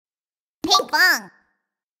Pinkfong.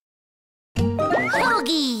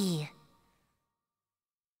 Hogi.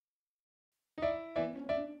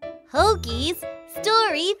 Hogi's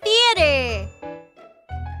Story Theater.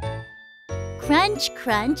 Crunch,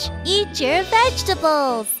 crunch, eat your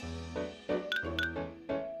vegetables.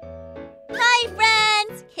 Hi,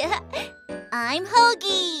 friends. I'm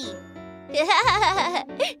Hogi.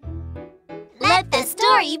 Let the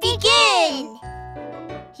story begin.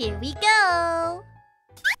 Here we go.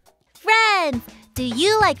 Friends, do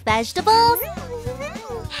you like vegetables?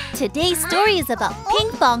 Today's story is about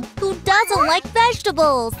Pinkfong, who doesn't like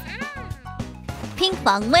vegetables.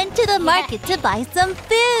 Pinkfong went to the market to buy some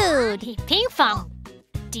food. Hey, Pinkfong,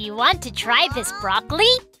 do you want to try this broccoli?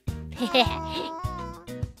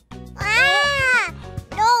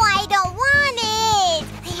 No, I don't want it.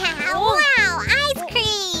 Wow, ice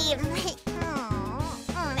cream.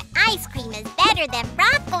 Ice cream is better than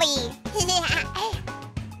broccoli.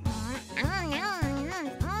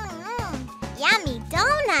 Yummy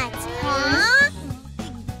donuts, huh?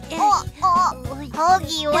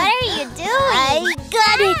 Hogi, what are you doing? I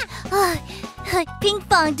got it!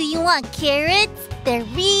 Pinkfong, do you want carrots? They're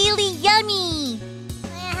really yummy!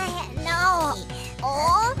 No.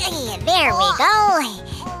 There we go.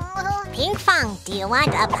 Pinkfong, do you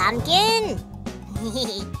want a pumpkin?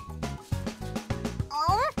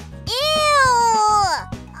 Ew!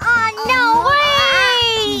 Oh, no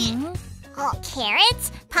way!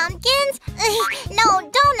 Carrots? Pumpkins? No,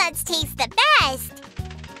 donuts taste the best!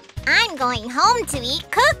 I'm going home to eat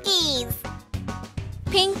cookies!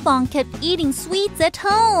 Pinkfong kept eating sweets at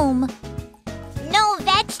home. No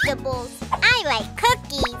vegetables. I like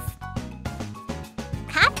cookies.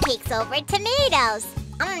 Cupcakes over tomatoes.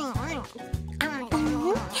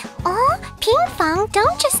 Oh, Pinkfong,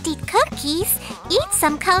 don't just eat cookies. Eat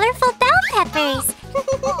some colorful bell peppers.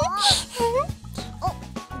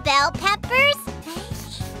 Bell peppers?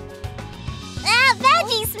 Ah,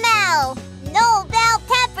 veggie smell! No bell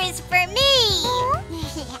peppers for me!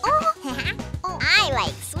 I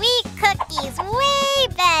like sweet cookies way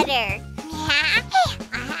better!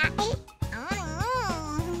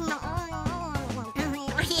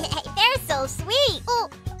 They're so sweet! Oh,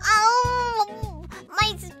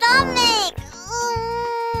 my stomach!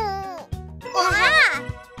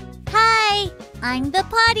 Hi, I'm the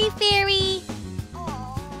potty fairy.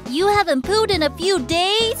 You haven't pooed in a few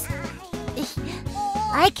days?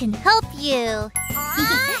 I can help you.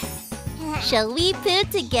 Shall we poo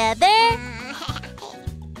together?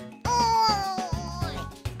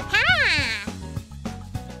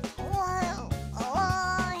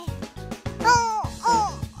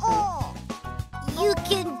 You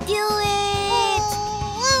can do it!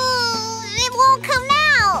 It won't come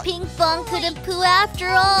out! Pinkfong couldn't poo after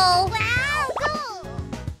all.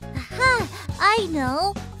 Aha, I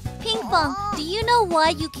know. Pinkfong, do you know why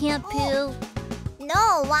you can't poo?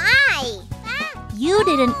 No, why? You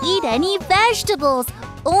didn't eat any vegetables,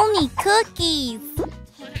 only cookies.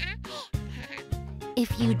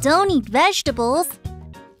 If you don't eat vegetables,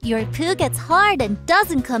 your poo gets hard and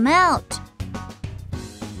doesn't come out.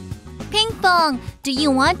 Pinkfong, do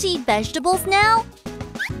you want to eat vegetables now?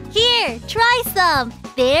 Here, try some.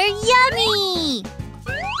 They're yummy.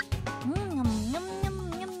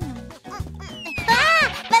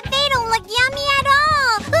 But they don't look yummy at all.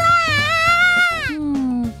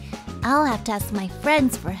 I'll have to ask my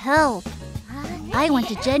friends for help. I went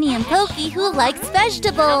to Jenny and Pokey, who likes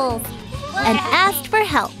vegetables, and asked for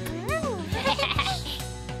help.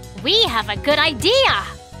 We have a good idea!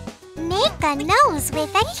 Make a nose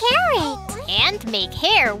with a carrot. And make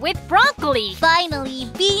hair with broccoli. Finally,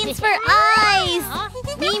 beans for eyes.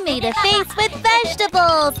 We made a face with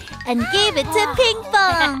vegetables and gave it to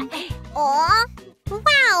Pinkfong. Aw,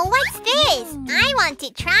 wow, what's this? I want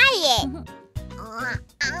to try it.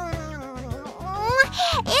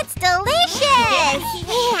 It's delicious!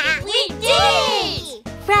 We did!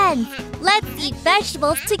 Friends, let's eat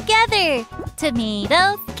vegetables together.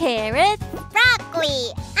 Tomatoes, carrots,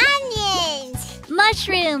 broccoli, onions,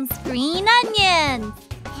 mushrooms, green onions.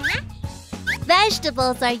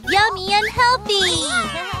 Vegetables are yummy and healthy.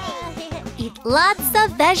 Eat lots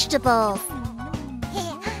of vegetables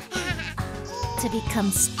to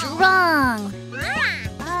become strong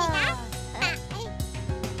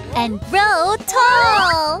and grow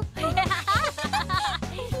tall.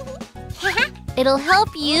 It'll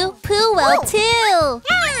help you poo well too.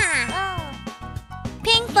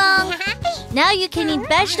 Pinkfong, now you can eat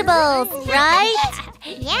vegetables, right?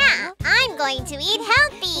 Yeah, I'm going to eat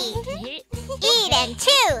healthy. Eat and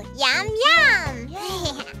chew, yum yum.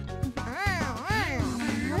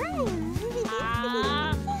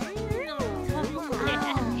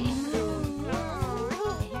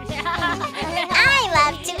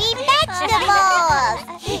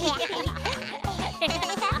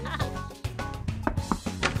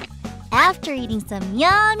 After eating some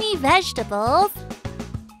yummy vegetables,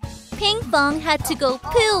 Pinkfong had to go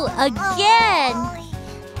poo again.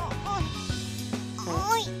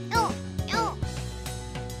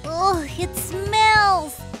 Oh, it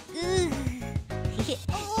smells.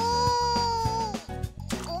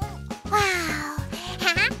 Wow.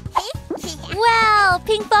 Wow,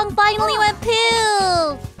 Pinkfong finally went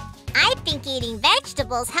poo. I think eating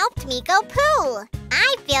vegetables helped me go poo.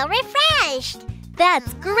 I feel refreshed.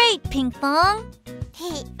 That's great, Pinkfong.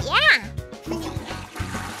 Yeah.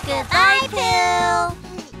 Goodbye, Pooh.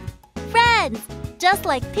 Friends, just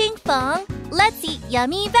like Pinkfong, let's eat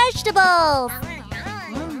yummy vegetables.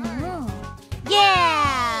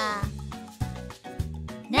 Yeah!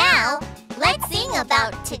 Now, let's sing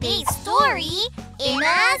about today's story in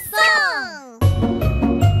a song.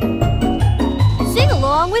 Sing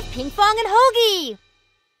along with Pinkfong and Hogi.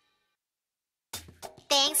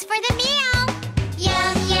 Thanks for the meal.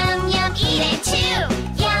 Yum, yum, yum, eat it too.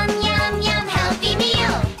 Yum, yum, yum, healthy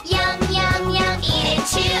meal. Yum, yum, yum, eat it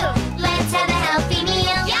too. Let's have a healthy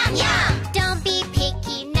meal. Yum, yum. Don't be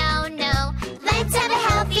picky, no, no. Let's have a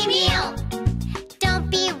healthy meal. Don't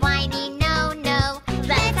be whiny, no, no.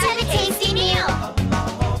 Let's have a tasty meal.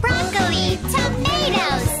 Broccoli,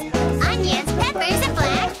 tomatoes, onions, peppers, and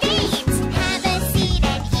black beans. Have a seat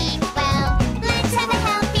and eat well. Let's have a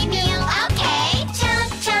healthy meal. Okay.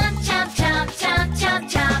 Chomp, chomp, chomp, chomp, chomp, chomp,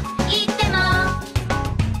 chomp. Eat them all.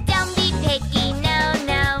 Don't be picky, no,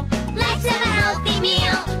 no. Let's have a healthy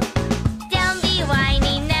meal. Don't be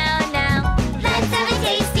whiny, no, no. Let's have a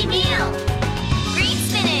tasty meal. Green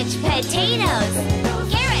spinach, potatoes,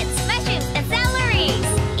 carrots, mushrooms, and celery.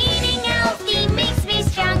 Eating healthy makes me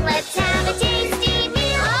strong. Let's have a tasty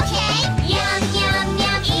meal. Okay. Yum, yum,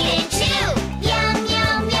 yum, eat it too. Yum,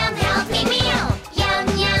 yum, yum, healthy meal. Yum,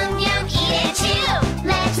 yum, yum, eat it too.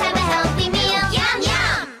 Let's have a healthy meal. Yum,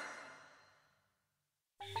 yum.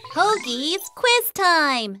 Hogi's quiz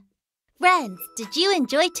time. Friends, did you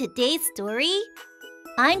enjoy today's story?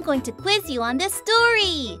 I'm going to quiz you on this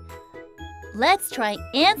story. Let's try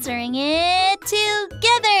answering it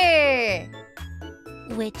together.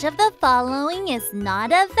 Which of the following is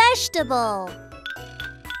not a vegetable?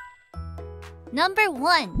 Number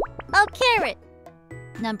 1, a carrot.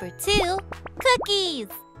 Number 2, cookies.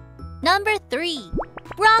 Number 3,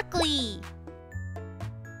 broccoli.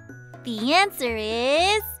 The answer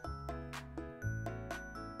is...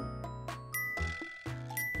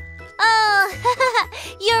 Oh,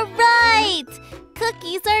 you're right!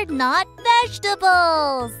 Cookies are not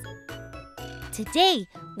vegetables. Today,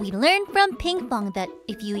 we learned from Pinkfong that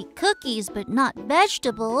if you eat cookies but not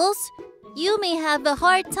vegetables, you may have a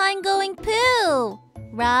hard time going poo,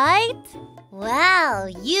 right? Wow,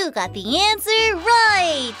 you got the answer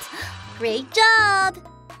right! Great job!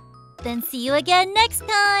 Then see you again next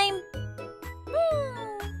time.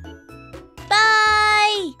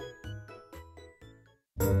 Bye!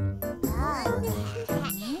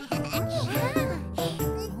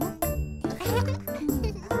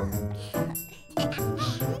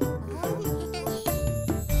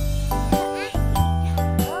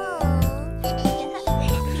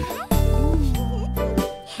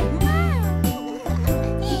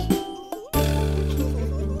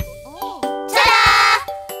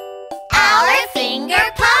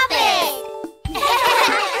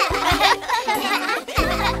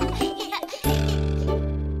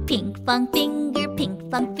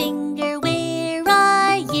 Pinkfong finger, where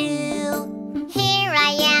are you? Here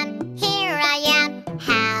I am,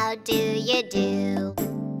 how do you do?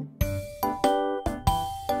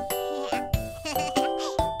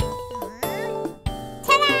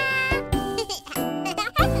 Ta-da!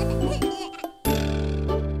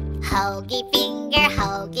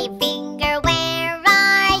 Hogi finger, where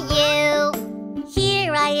are you?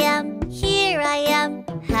 Here I am,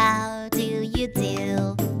 how do you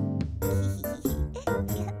do?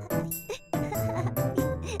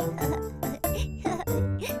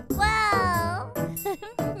 Wow!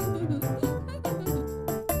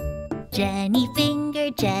 Jenny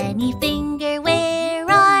finger, where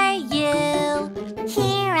are you?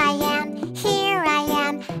 Here I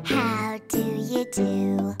am, how do you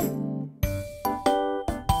do?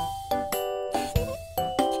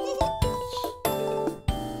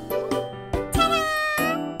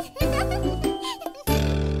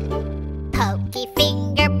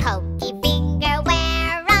 Pokey finger,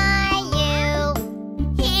 where are you?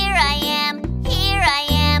 Here I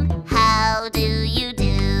am, how do you do?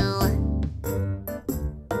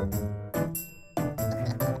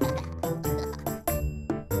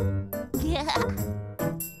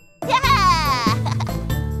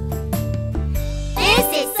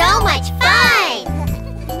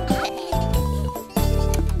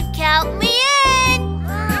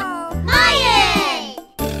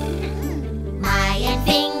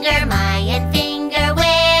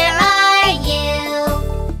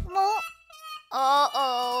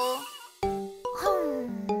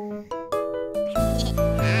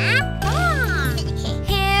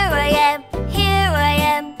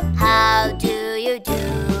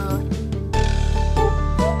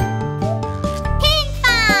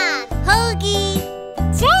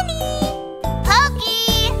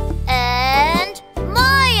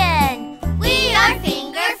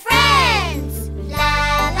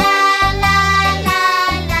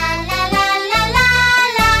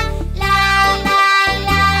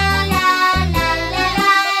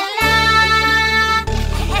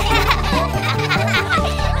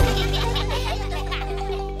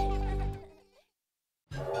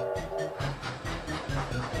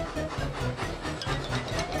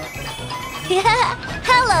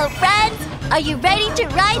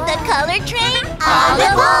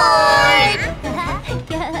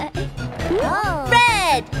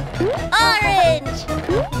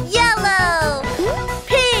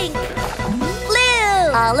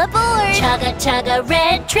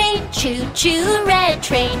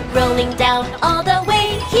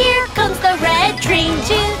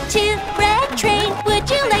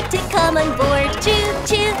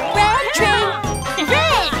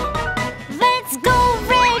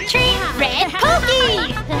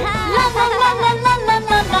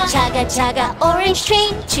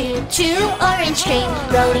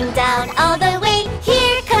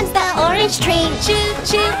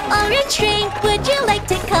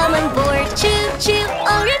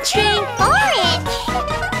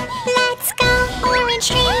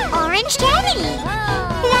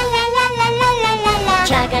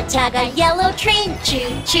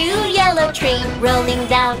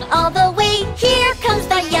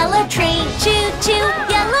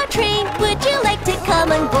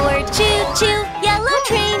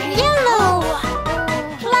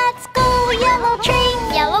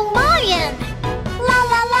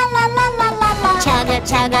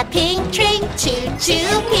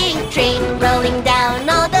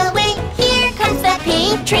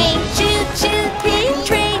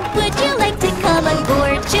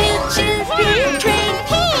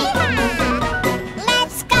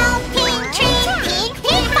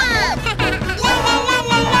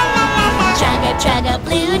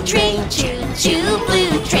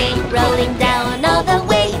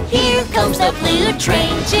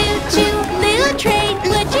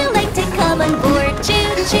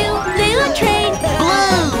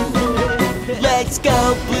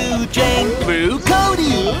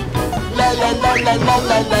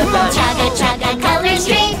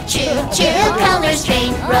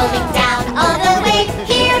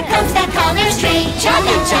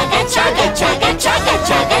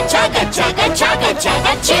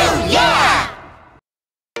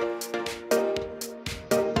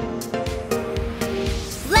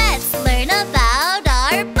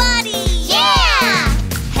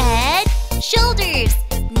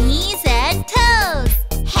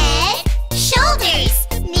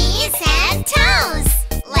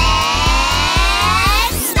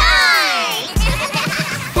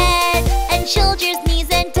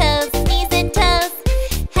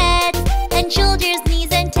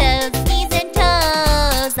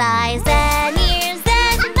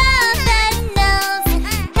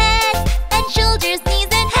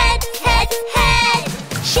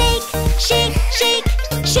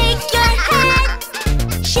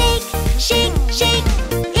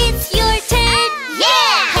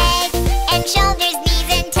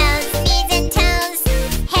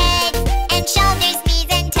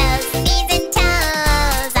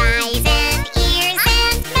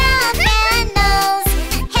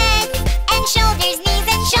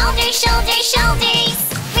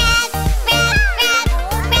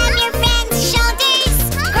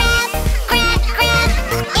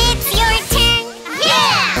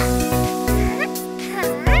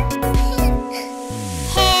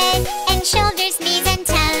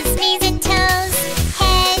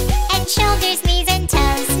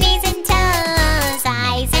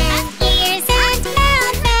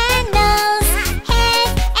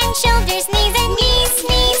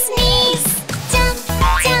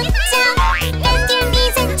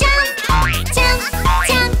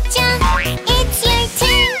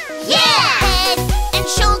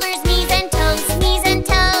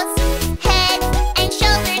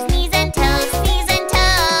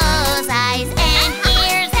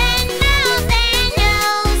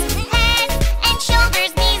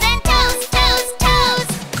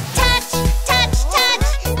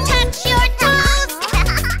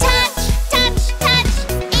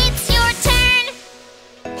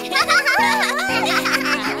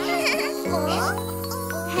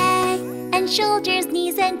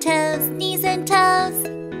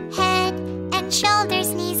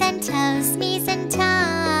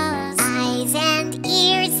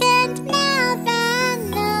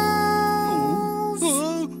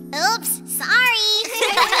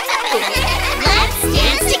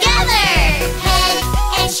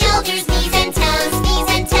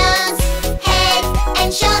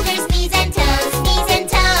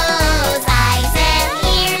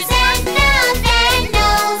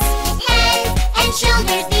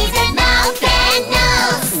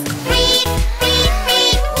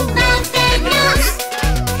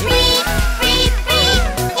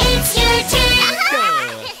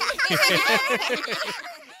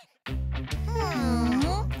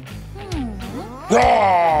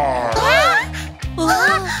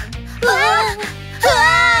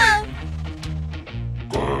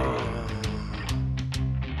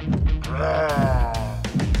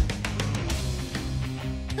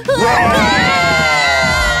 Blue!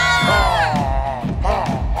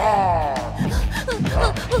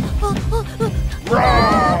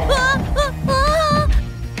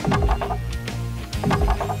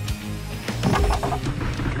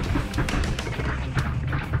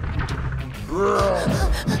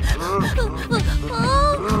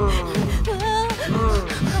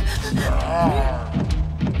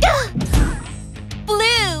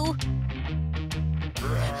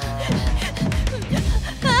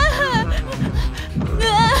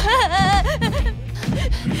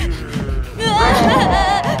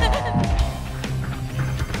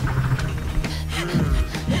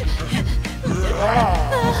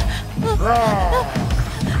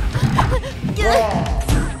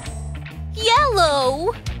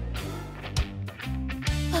 Yellow!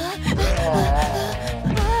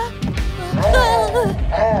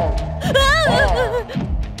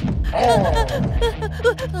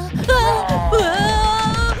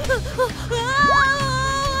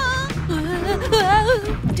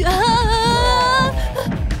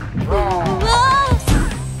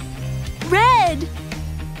 Red!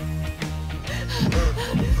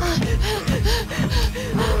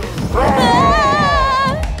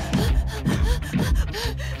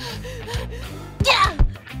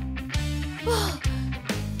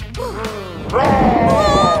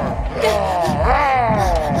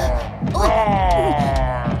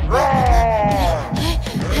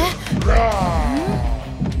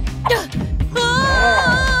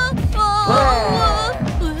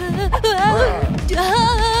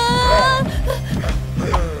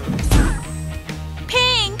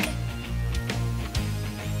 Pink!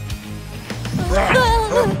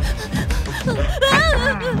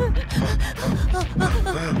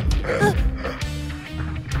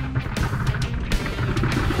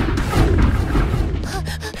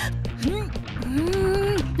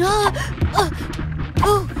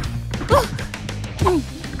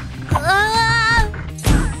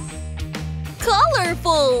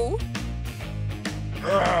 Colorful!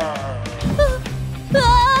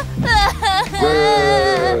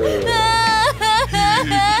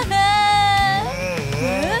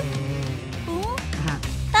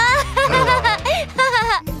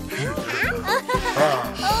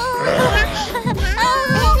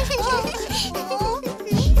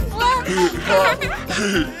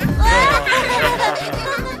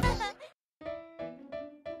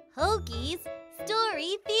 Hogi's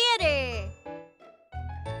Story Theater.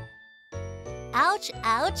 Ouch,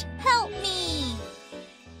 ouch, help me!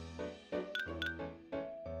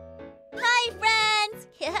 Hi, friends!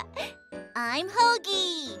 I'm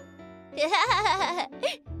Hogi.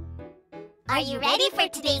 Are you ready for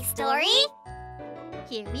today's story?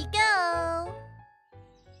 Here we go.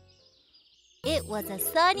 It was a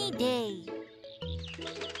sunny day.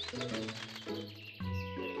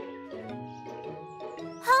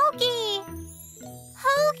 Hogi!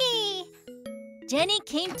 Hogi! Jenny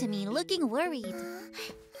came to me looking worried.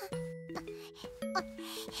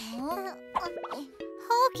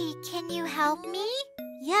 Hogi, can you help me?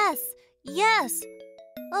 Yes, yes,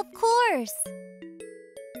 of course.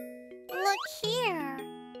 Look here.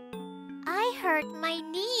 I hurt my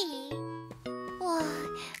knee.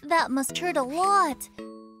 Oh, that must hurt a lot.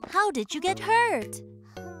 How did you get hurt?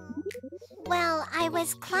 Well, I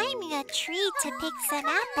was climbing a tree to pick some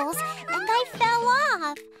apples and I fell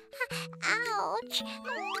off. Ouch.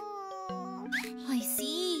 I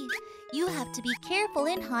see. You have to be careful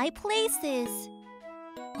in high places.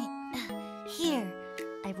 Here,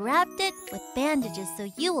 I've wrapped it with bandages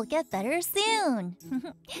so you will get better soon.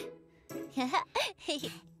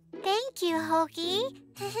 Thank you, Hogi.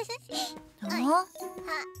 Huh?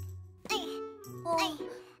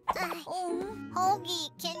 Hogi,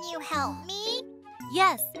 can you help me?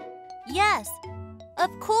 Yes, yes, of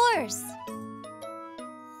course.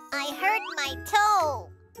 I hurt my toe.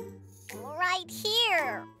 Right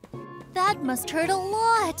here. That must hurt a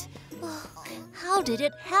lot. How did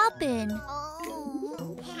it happen?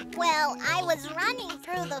 Well, I was running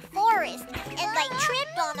through the forest and I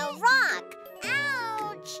tripped on a rock.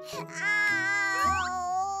 Ouch!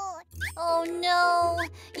 Ow! Oh no,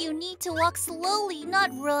 you need to walk slowly,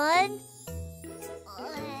 not run.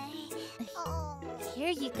 Here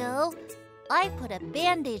you go. I put a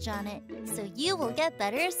bandage on it, so you will get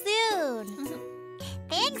better soon.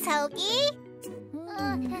 Thanks, Hogi.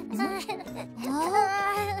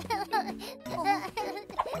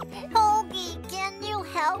 Hogi, can you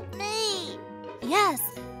help me? Yes,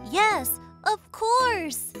 yes, of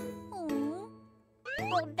course.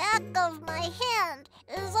 The back of my hand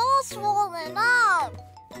is all swollen up.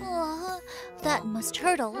 That must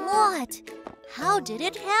hurt a lot. How did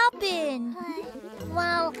it happen?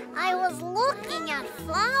 Well, I was looking at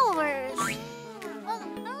flowers.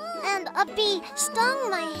 And a bee stung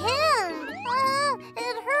my hand.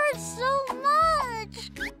 It hurts so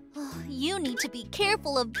much. You need to be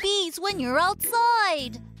careful of bees when you're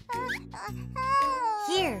outside.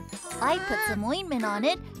 Here, I put some ointment on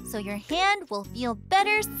it so your hand will feel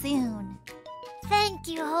better soon. Thank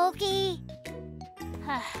you, Hogi.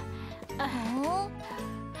 Oh?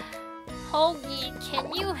 Hogi,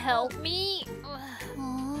 can you help me?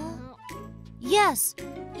 Oh? Yes,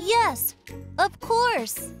 of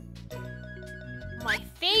course. My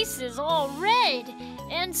face is all red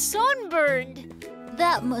and sunburned.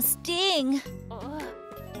 That must sting.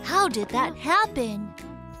 How did that happen?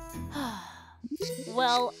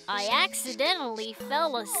 Well, I accidentally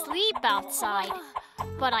fell asleep outside,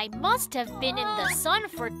 but I must have been in the sun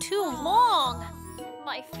for too long.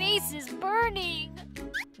 My face is burning.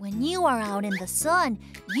 When you are out in the sun,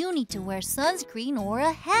 you need to wear sunscreen or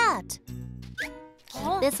a hat.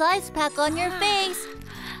 Keep this ice pack on your face,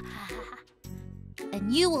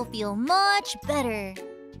 and you will feel much better.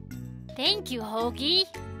 Thank you, Hogi.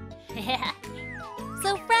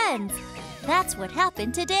 So friends, that's what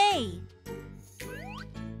happened today.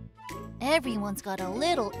 Everyone's got a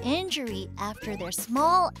little injury after their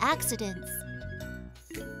small accidents.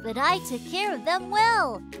 But I took care of them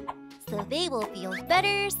well, so they will feel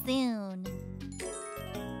better soon.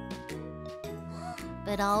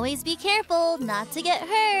 But always be careful not to get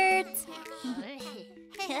hurt.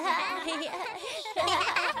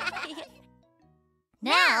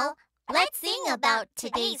 Now, let's sing about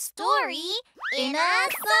today's story in a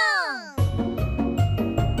song.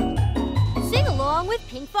 Sing along with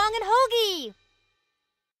Pinkfong and Hogi.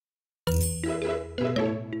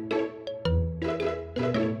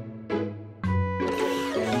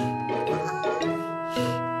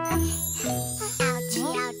 Ouchie,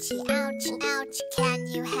 ouchie, ouch, ouch, can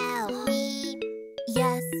you help me?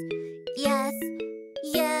 Yes.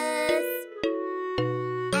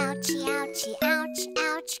 Ouchie, ouchie, ouch,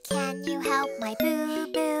 ouch, can you help my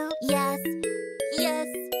boo-boo? Yes.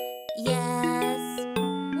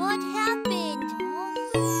 What happened?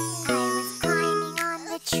 I was climbing on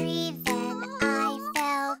the tree, then I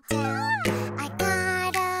fell down. I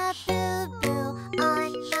got a boo-boo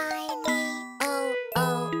on my knee.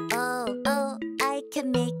 Oh, I can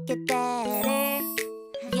make it better.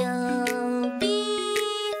 You'll be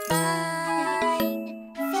fine.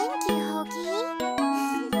 Thank you, Hogi.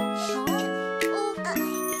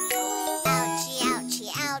 Ouchie,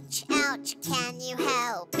 ouchie, ouch, ouch, can you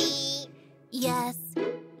help me? Yes.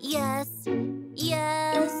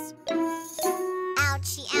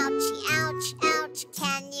 Ouchie, ouchie, ouch, ouch,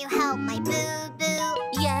 can you help my boo-boo?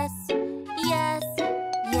 Yes.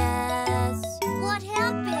 What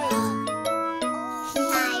happened?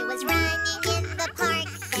 I was running in the park,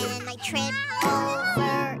 then I tripped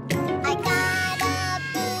over. I got a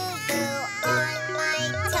boo-boo on my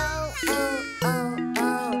toe.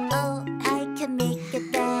 Oh, I can make it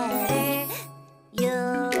better.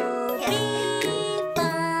 You'll be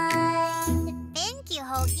fine. Thank you,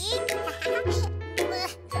 Hogi.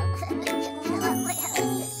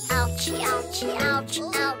 Ouchie, ouchie, ouch,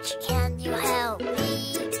 ouch, can you help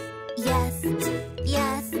me? Yes.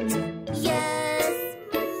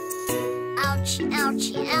 Ouchie,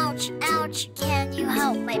 ouchie, ouch, ouch, can you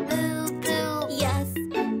help my boo-boo? Yes.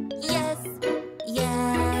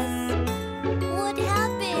 What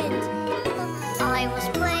happened? I was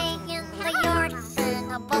playing in the yard,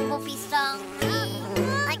 and a bumblebee stung me.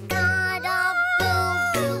 I got a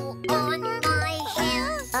boo-boo on my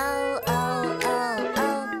hand. Oh,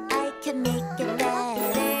 I can make it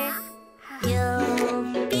better. You'll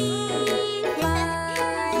be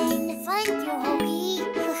fine. Thank you, Hogi.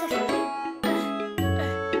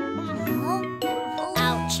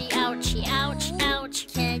 Ouchie, ouchie, ouch, ouch,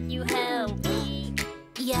 can you help me?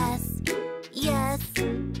 Yes.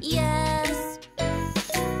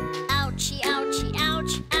 Ouchie, ouchie,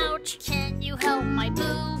 ouch, ouch, can you help my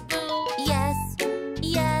boo-boo? Yes.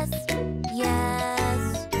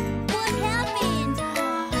 What happened?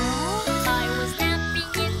 I was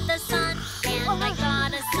napping in the sun and I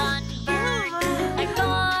got a sunburn. I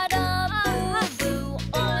got a boo-boo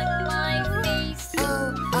on my face. Oh,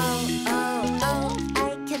 I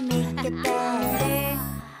can make it better.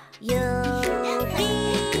 You'll be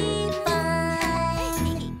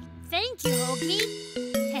fine. Thank you, Hogi.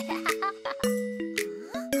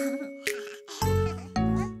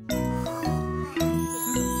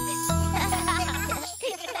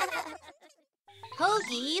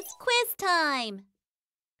 Hogi's quiz time!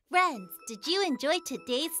 Friends, did you enjoy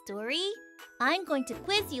today's story? I'm going to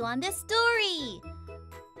quiz you on this story.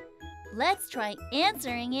 Let's try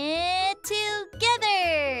answering it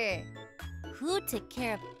together. Who took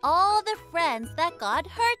care of all the friends that got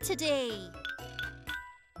hurt today?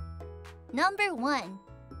 Number 1,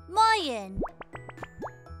 Mayan.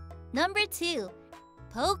 Number 2,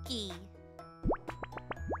 Pokey.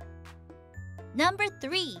 Number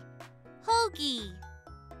 3, Hogi.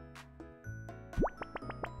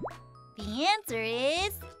 The answer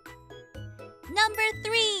is number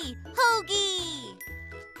 3, Hogi.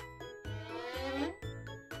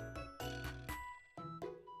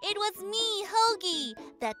 It was me, Hogi,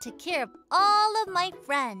 that took care of all of my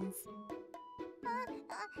friends.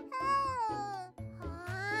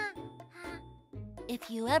 If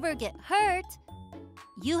you ever get hurt,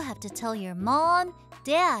 you have to tell your mom,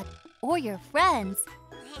 dad, or your friends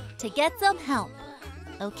to get some help,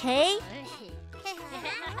 okay?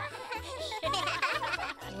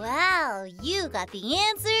 Wow, you got the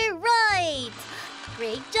answer right!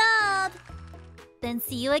 Great job! Then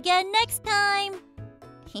see you again next time!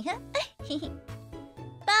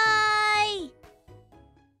 Bye!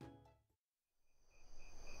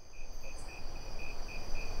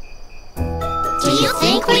 Do you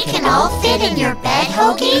think we can all fit in your bed,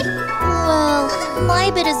 Hogi? Well, my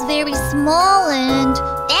bed is very small and...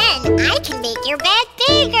 Then I can make your bed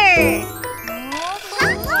bigger.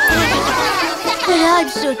 But I'm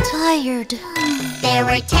so tired. There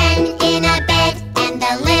were 10 in a bed, and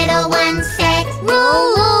the little one said,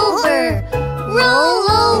 Roll over! Roll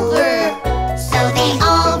over! So they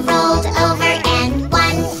all rolled over and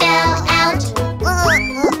one fell out.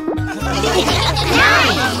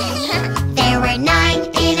 9! There were 9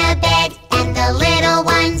 in a bed, and the little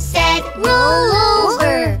one said, Roll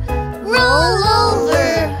over! Roll over!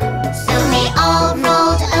 so they all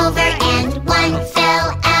rolled over and one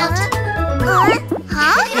fell out.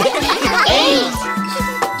 8!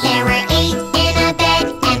 There were 8 in a bed,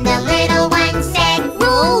 and the little one said,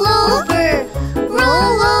 Roll over!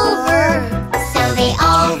 Roll over! so they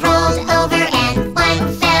all rolled over and one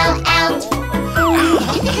fell out.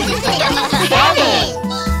 7!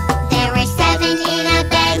 There were 7 in a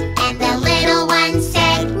bed, and the little one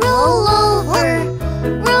said, Roll over!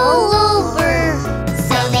 Roll over!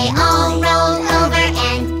 so they all rolled over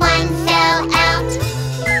and one fell out.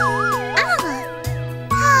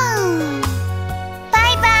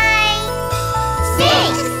 Bye-bye.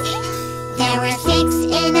 6! There were 6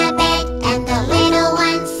 in a bed, and the little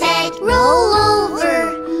one said, Roll over!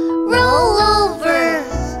 Roll over!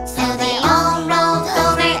 so they all rolled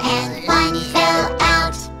over and one fell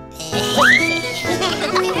out.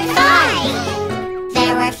 5!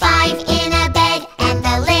 There were 5 in a bed, and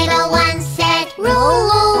the little one said,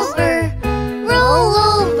 Roll over! Roll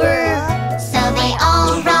over! so they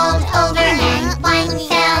all rolled over and one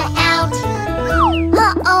fell out.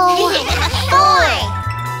 Uh-oh!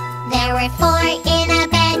 4! There were 4 in a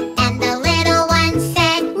bed, and the little one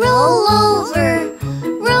said, Roll over!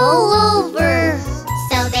 Roll over!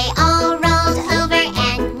 so they all rolled over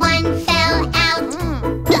and one fell out.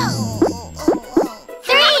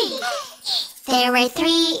 3! There were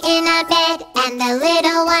 3 in a bed, and the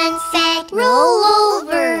little one said, Roll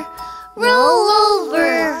over! Roll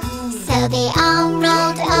over! so they all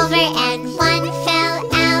rolled over and one fell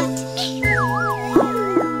out.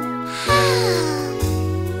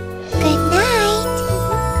 Good night.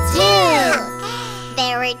 2!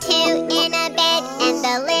 There were 2 in a bed, and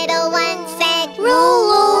the little one said,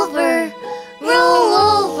 Roll over! Roll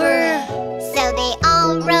over! so they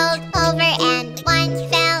all rolled over and one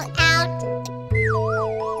fell out.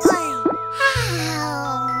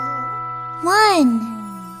 1.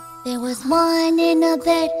 There was 1 in a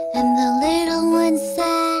bed, and the little one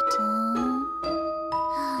said,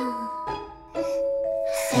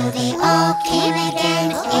 So they all came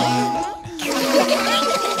again and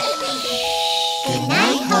good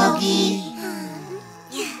night, Hogi.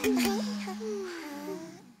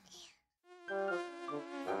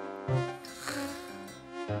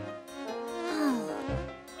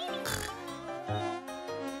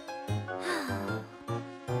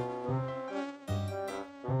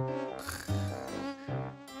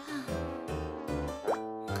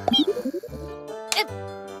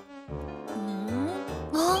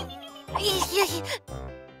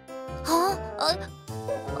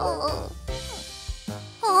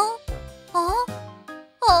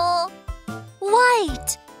 White!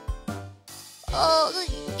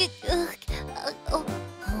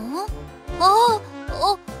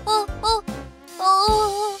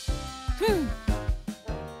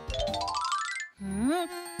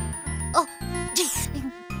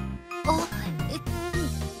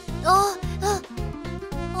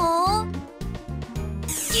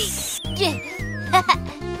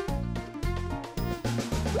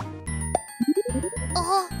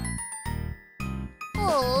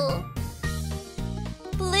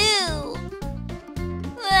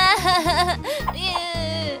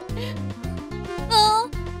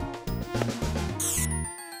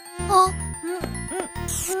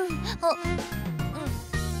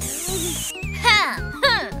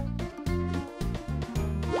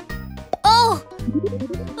 Oh!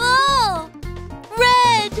 Oh!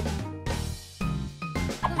 Red!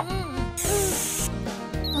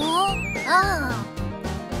 Oh! Ah!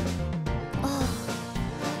 Oh!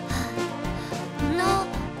 No!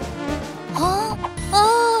 Oh!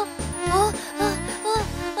 Oh! Oh!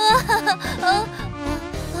 Oh!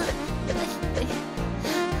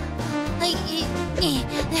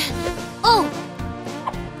 Oh!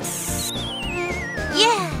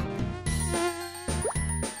 Yeah!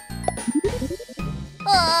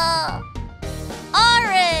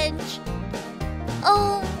 Orange!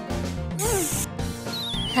 Oh!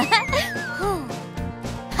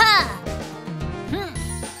 Ha!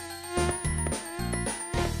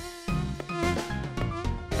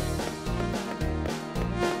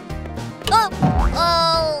 Oh!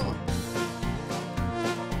 Oh!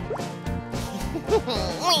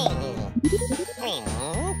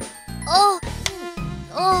 Oh!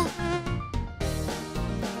 Oh!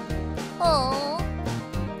 Oh!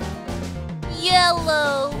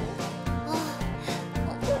 Yellow!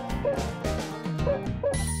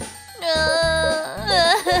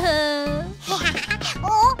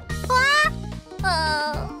 Oh! Wow! Oh!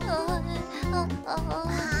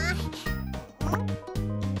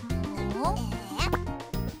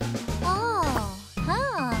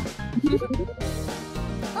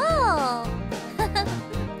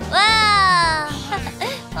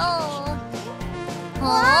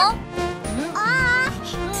 Oh!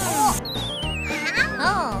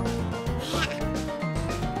 Oh!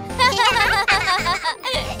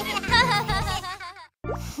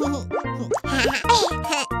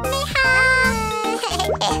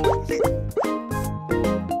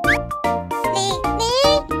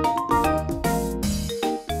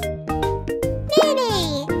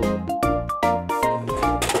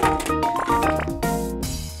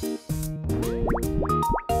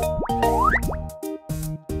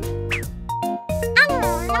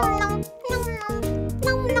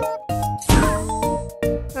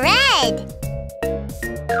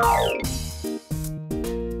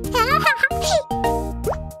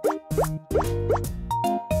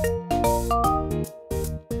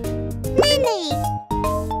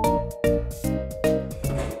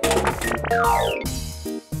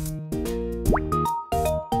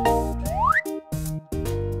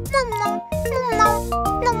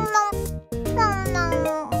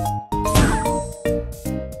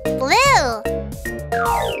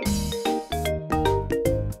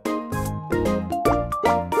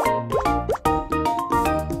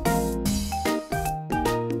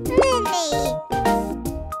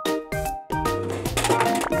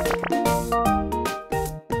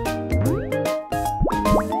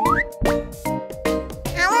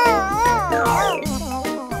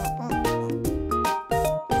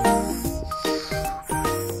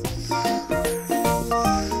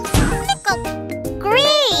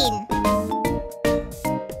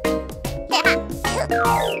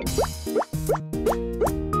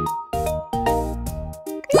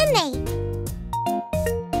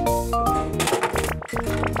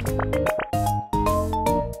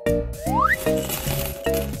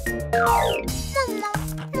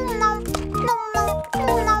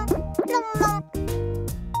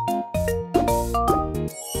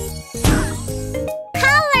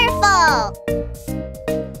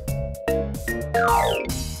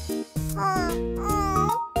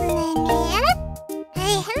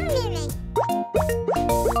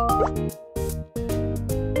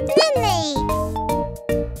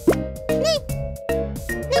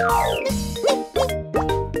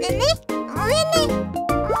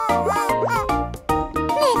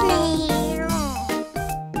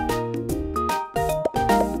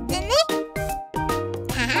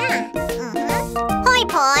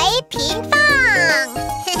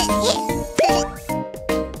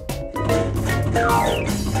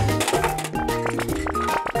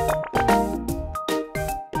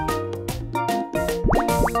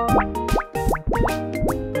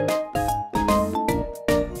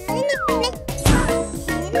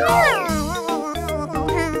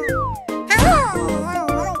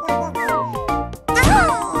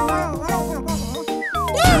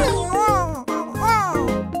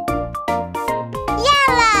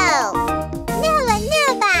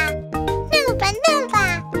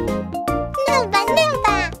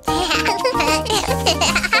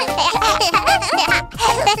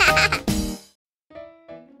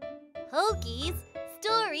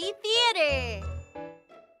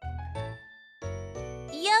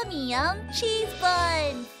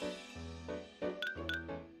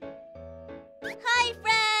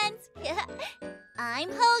 I'm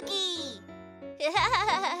Hogi.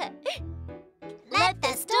 Let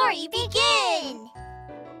the story begin.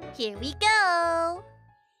 Here we go.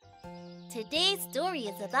 Today's story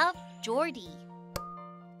is about Jordy.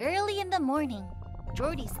 Early in the morning,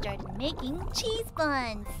 Jordy started making cheese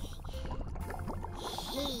buns.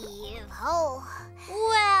 Heave-ho!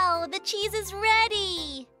 Wow, the cheese is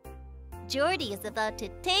ready! Jordy is about to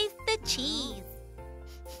taste the cheese.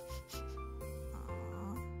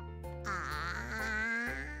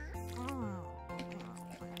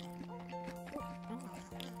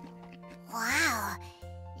 Wow,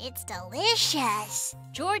 it's delicious!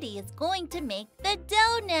 Jordy is going to make the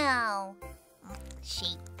dough now.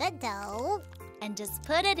 Shake the dough. And just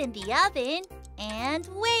put it in the oven and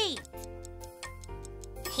wait.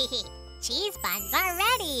 Cheese buns are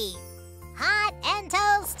ready! Hot and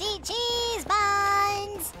toasty cheese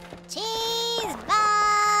buns! Cheese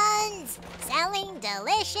buns! Selling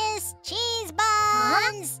delicious cheese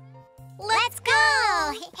buns! Huh? Let's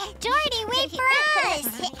go! Jordy, wait for us!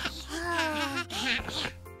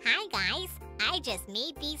 Hi guys, I just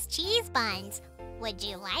made these cheese buns. Would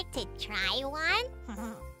you like to try one?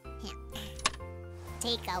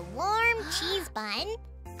 Take a warm cheese bun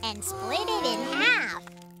and split it in half.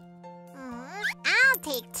 I'll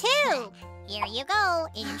take two. Here you go.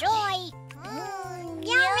 Enjoy.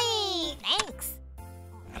 Yummy. Thanks.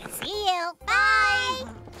 See you. Bye.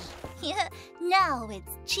 Now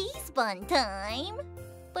it's cheese bun time.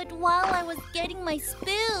 But while I was getting my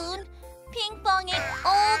spoon, Pinkfong ate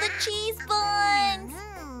all the cheese buns.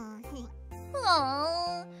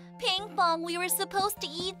 Oh, Pinkfong, we were supposed to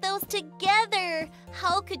eat those together.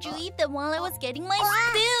 How could you eat them while I was getting my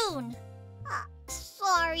spoon?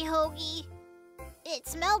 Sorry, Hogi. It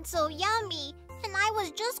smelled so yummy, and I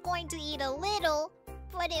was just going to eat a little,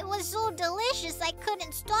 but it was so delicious I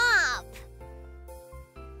couldn't stop.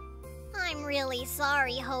 I'm really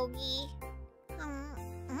sorry, Hogi.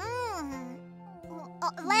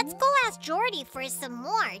 Let's go ask Jordy for some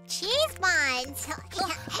more cheese buns.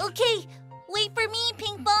 Okay, wait for me,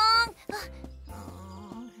 Pinkfong.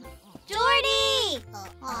 Jordy!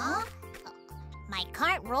 My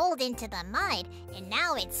cart rolled into the mud, and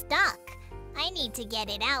now it's stuck. I need to get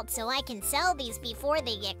it out so I can sell these before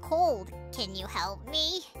they get cold. Can you help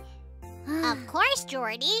me? Of course,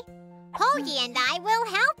 Jordy. Hogi and I will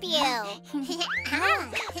help you.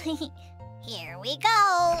 Here we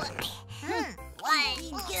go. 1,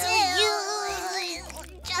 2,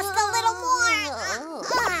 just a little more.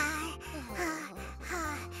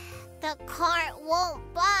 The cart won't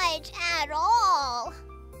budge at all.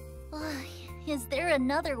 Is there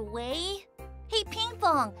another way? Hey,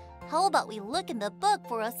 Pinkfong, how about we look in the book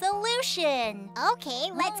for a solution?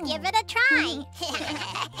 Okay, let's give it a try.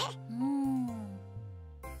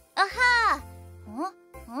 Aha!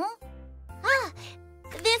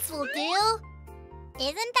 This will do.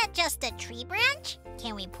 Isn't that just a tree branch?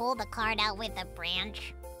 Can we pull the cart out with a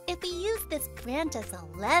branch? If we use this branch as a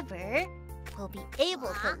lever, we'll be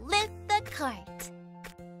able to lift the cart.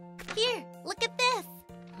 Here, look at this.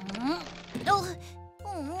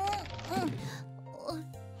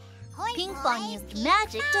 Pinkfong used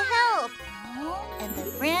magic to help, and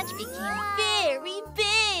the branch became very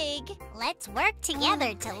big. Let's work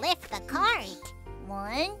together to lift the cart.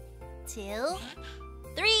 1, 2,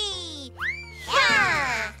 3.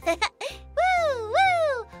 Yeah! Woo,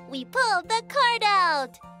 woo! We pulled the cart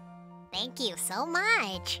out. Thank you so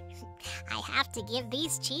much. I have to give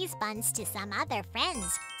these cheese buns to some other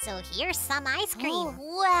friends, so here's some ice cream.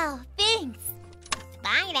 Oh, wow, thanks.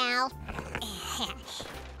 Bye now.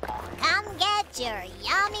 Come get your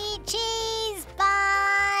yummy cheese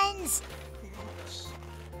buns.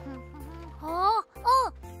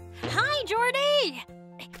 Hi, Jordy.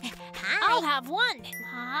 Hi. I'll have one.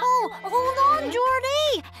 Oh, hold on,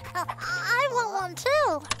 Jordy. I want one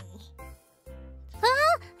too.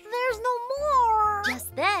 Huh? There's no more.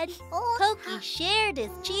 Just then, Pokey shared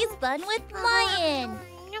his cheese bun with Mayan.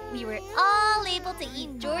 We were all able to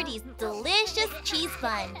eat Jordy's delicious cheese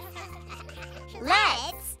bun.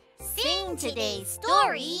 Let's sing today's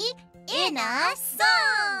story in a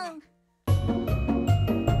song.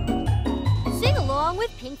 Sing along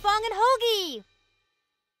with Pinkfong and Hogi.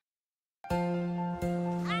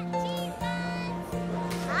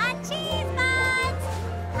 Hot cheese buns!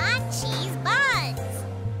 Hot cheese buns!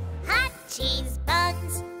 Hot cheese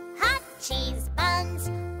buns! Hot cheese buns!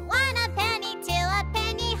 1 a penny, 2 a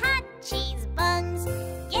penny, hot cheese buns.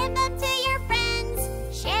 Give them to your friends,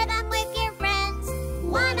 share them with your friends.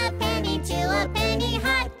 1 a penny, 2 a penny,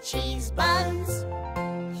 hot cheese buns.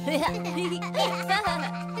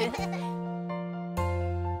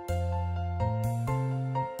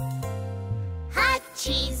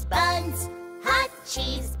 cheese buns, hot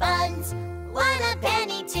cheese buns. 1 a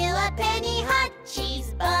penny, 2 a penny, hot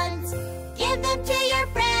cheese buns. Give them to your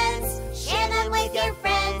friends, share them with your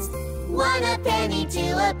friends. 1 a penny, 2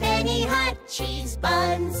 a penny, hot cheese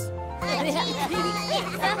buns.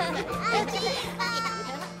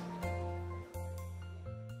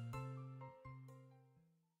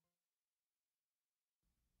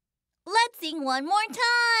 Let's sing one more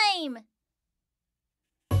time.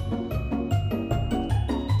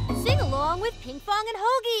 Sing along with Pinkfong and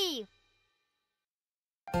Hogi.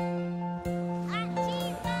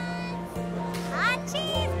 Hot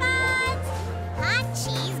cheese buns, hot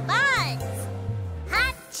cheese buns.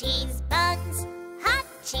 Hot cheese buns, hot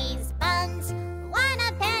cheese buns. 1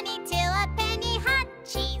 a penny, 2 a penny, hot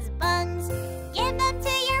cheese buns. Give them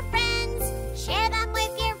to your friends, share them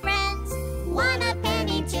with your friends. 1 a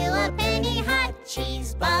penny, 2 a penny, hot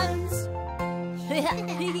cheese buns.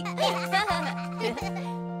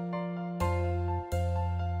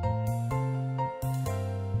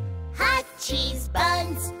 Hot cheese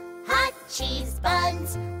buns, hot cheese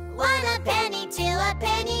buns. 1 a penny, 2 a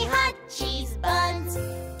penny, hot cheese buns.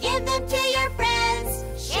 Give them to your friends,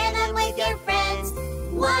 share them with your friends.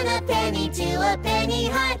 1 a penny, 2 a penny,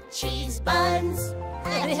 hot cheese buns.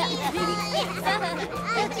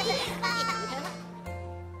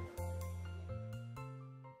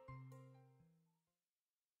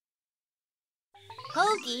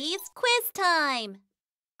 Hogi's quiz time!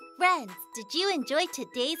 Friends, did you enjoy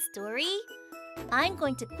today's story? I'm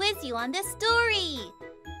going to quiz you on this story.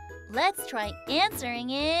 Let's try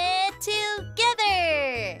answering it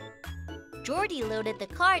together. Jordy loaded the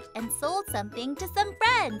cart and sold something to some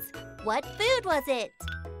friends. What food was it?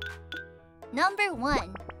 Number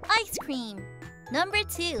 1, ice cream. Number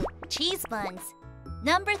 2, cheese buns.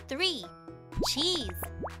 Number 3, cheese.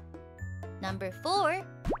 Number 4,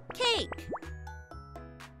 cake.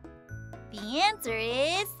 The answer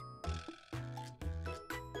is...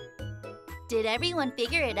 Did everyone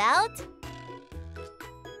figure it out?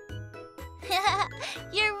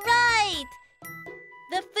 You're right!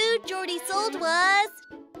 The food Jordy sold was...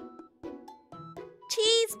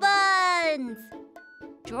 cheese buns!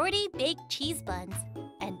 Jordy baked cheese buns,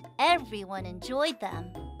 and everyone enjoyed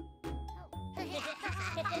them.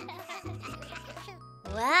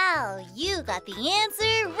 Wow, you got the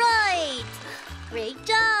answer right! Great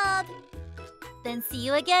job! Then see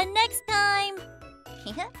you again next time!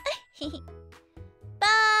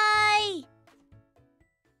 Bye!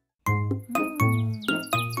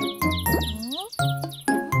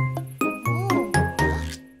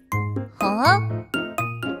 Huh?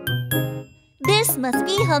 This must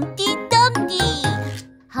be Humpty Dumpty!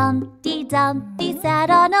 Humpty Dumpty sat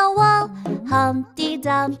on a wall. Humpty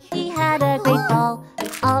Dumpty had a great fall.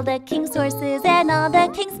 All the king's horses and all the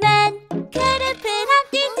king's men couldn't put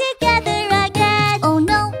Humpty together again. Oh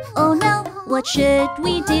no, what should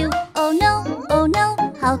we do? Oh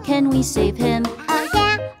no, how can we save him? Oh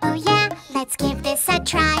yeah, let's give this a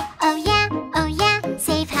try. Oh yeah,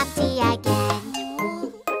 save Humpty again.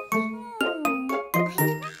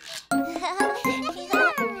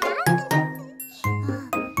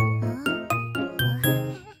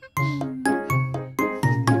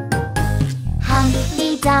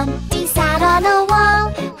 Humpty Dumpty sat on a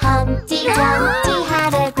wall. Humpty Dumpty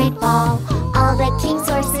had a great fall. All the king's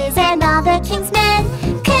horses and all the king's men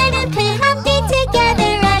couldn't put Humpty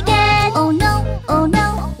together again. Oh no,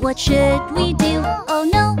 what should we do? Oh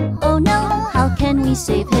no, how can we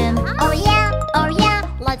save him? Oh yeah,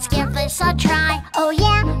 let's give this a try. Oh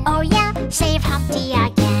yeah, save Humpty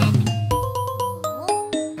again.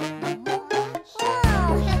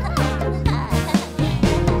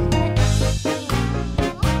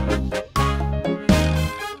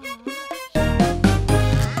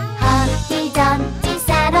 Humpty Dumpty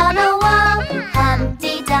sat on a wall.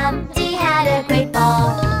 Humpty Dumpty had a great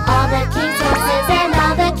fall. All the king's horses and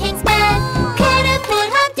all the king's men couldn't put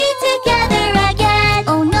Humpty together again.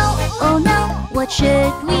 Oh no, what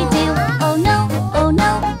should we do? Oh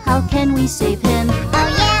no, how can we save him? Oh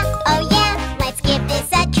yeah, let's give this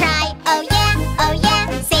a try. Oh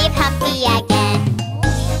yeah, save Humpty again.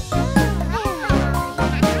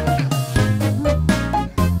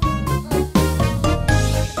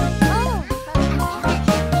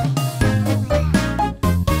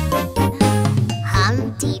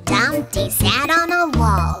 Humpty Dumpty sat on a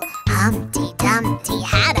wall. Humpty Dumpty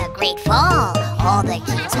had a great fall. All the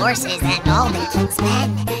king's horses and all the king's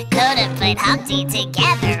men couldn't put Humpty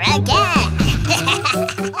together again.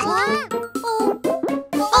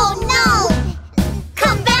 Oh no!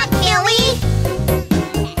 Come back, Billy!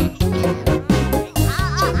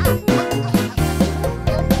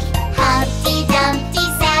 Humpty Dumpty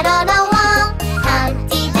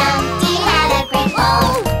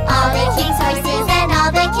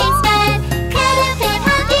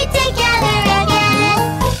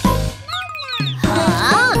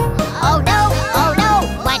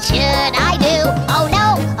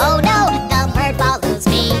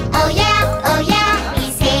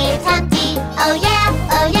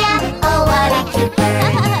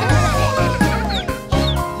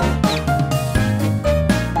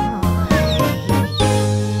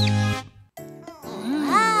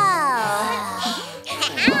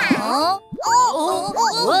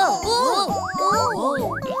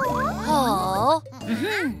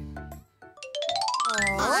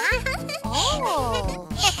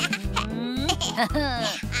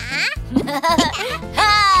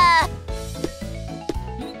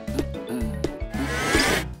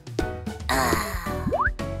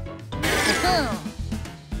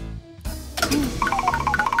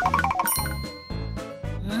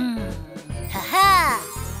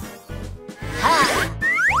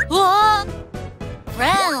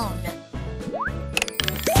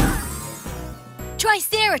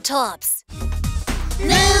Triceratops.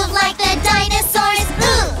 Move like the dinosaurs.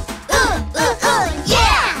 Ooh, ooh, ooh, ooh,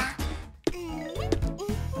 yeah!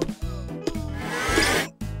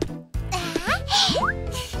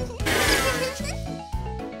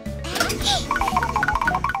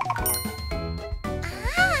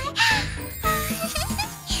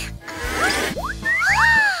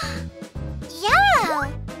 Yellow.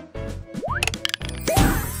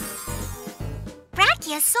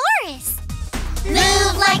 Brachiosaurus.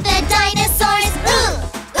 Move like the dinosaurs. Ooh,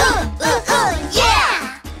 ooh, ooh, ooh,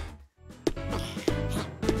 yeah!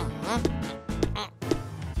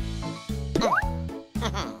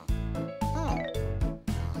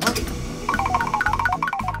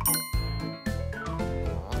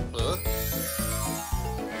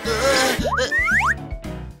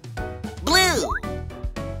 Blue.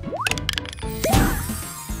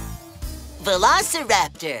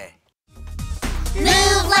 Velociraptor.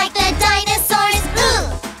 Move like the dinosaurs. Ooh,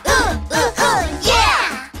 ooh, ooh, ooh,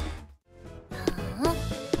 yeah!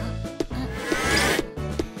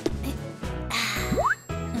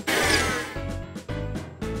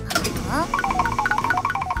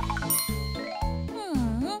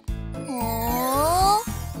 Oh.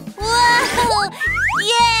 Whoa!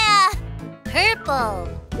 Yeah! Purple.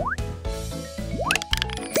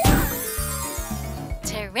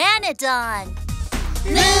 Pteranodon.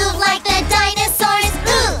 Move like the dinosaurs.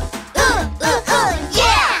 Ooh, ooh, ooh, ooh,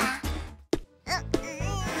 yeah!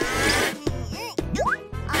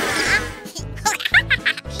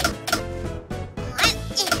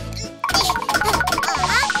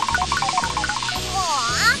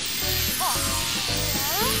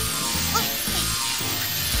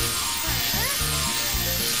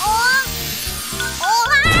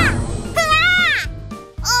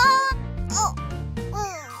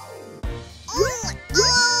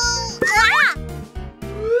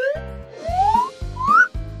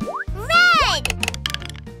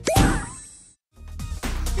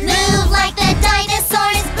 Move like the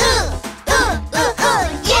dinosaurs. Ooh, ooh, ooh, ooh,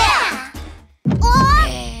 yeah!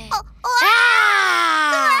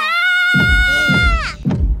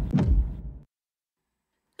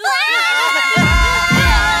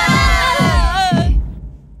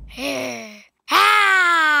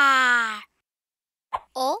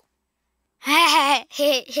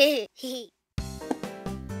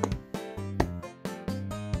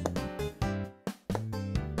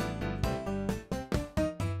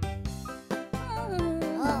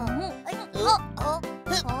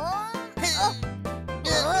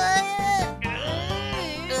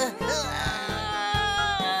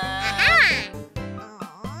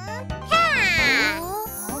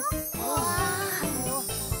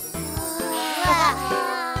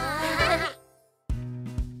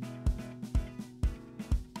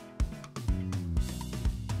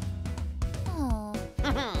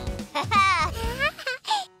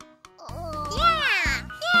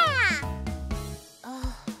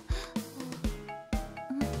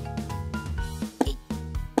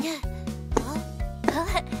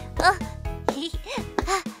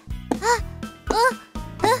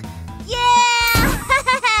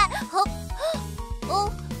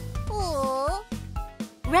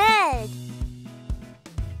 Red.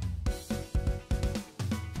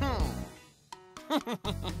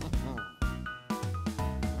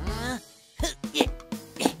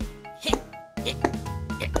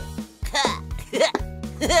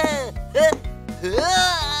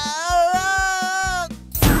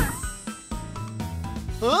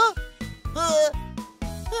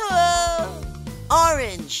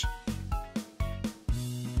 Orange.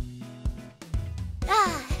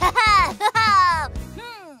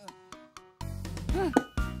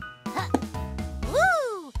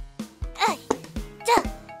 Woo!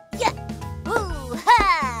 Yeah! Woo! Ha!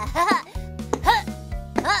 Ha! Ha!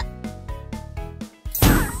 Ha!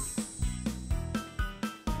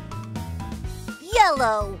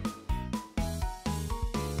 Yellow.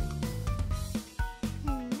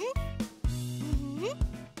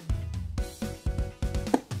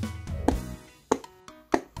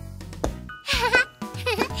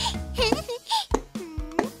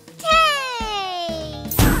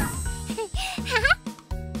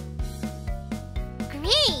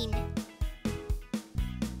 Green.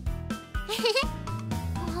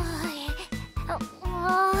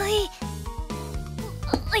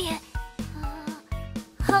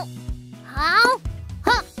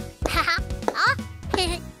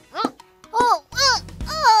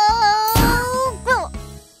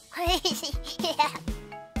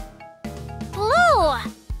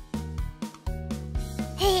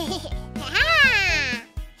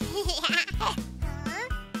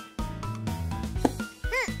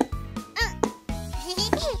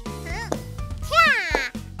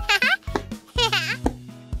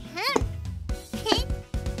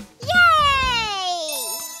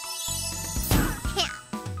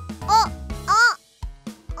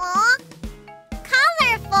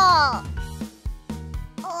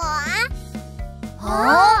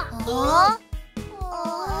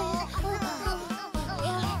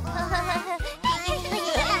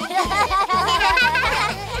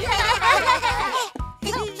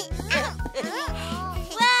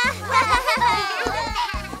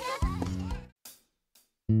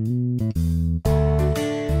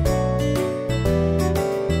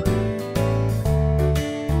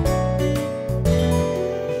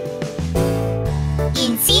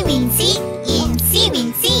 Eensy Weensy, Eensy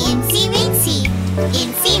Weensy, Eensy Weensy.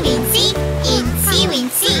 Eensy Weensy, Eensy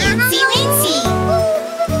Weensy, Eensy Weensy.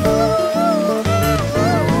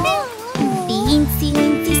 The Eensy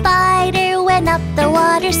Weensy spider went up the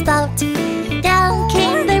water spout. Down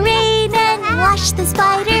came the rain and washed the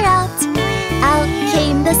spider out. Out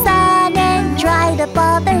came the sun and dried up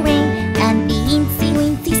all the rain. And the Eensy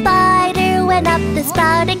Weensy spider went up the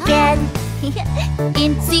spout again.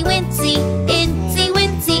 Eensy Weensy, Eensy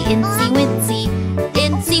Weensy, Eensy Weensy,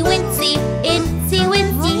 Eensy Weensy, Eensy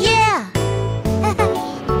Weensy, yeah!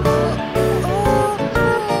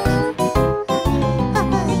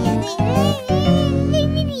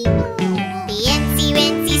 The Eensy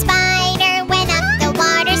Weensy spider went up the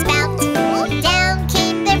water spout. Down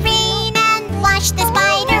came the rain and washed the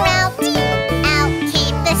spider out. Out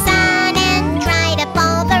came the sun and dried up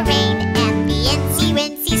all the rain. And the Eensy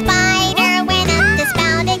Weensy spider went up the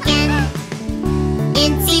spout again.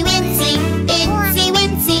 Eensy Weensy, Eensy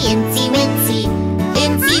Weensy, Eensy Weensy,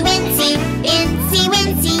 Eensy Weensy, Eensy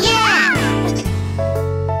Weensy, yeah!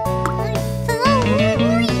 The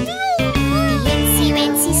Eensy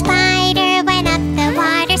Weensy spider went up the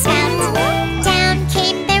water spout. Down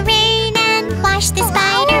came the rain and washed the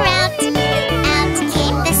spider out. Out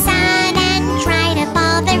came the sun and dried up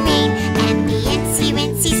all the rain. And the Eensy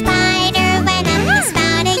Weensy spider went up the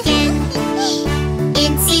spout again.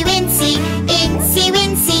 Eensy Weensy, Eensy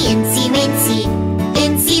Weensy, Eensy Weensy,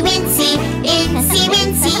 Eensy Weensy, Eensy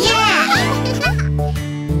Weensy, yeah!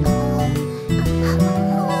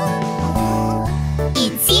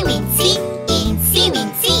 Eensy Weensy, Eensy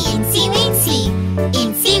Weensy, Eensy Weensy,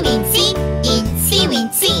 Eensy Weensy, Eensy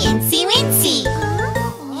Weensy, Eensy Weensy.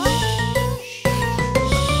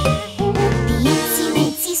 The Eensy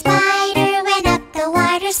Weensy spider went up the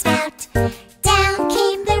water spout. Down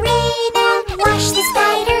came the rain and washed the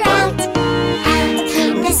spider out. Out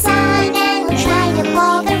came the sun and dried up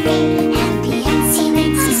all the rain. And the Eensy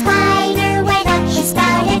Weensy spider went up the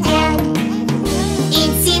spout again.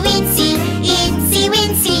 Eensy Weensy, Eensy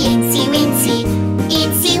Weensy, Eensy Weensy,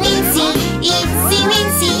 Eensy Weensy, Eensy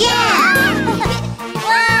Weensy, yeah!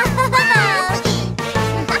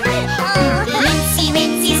 The Eensy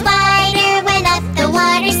Weensy spider went up the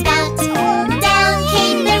water spout. Down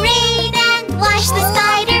came the rain and washed the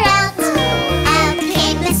spider out. Out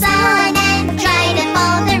came the sun and dried up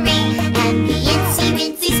all the rain. And the Eensy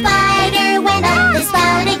Weensy spider went up the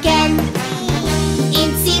spout again.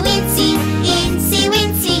 Eensy Weensy, Eensy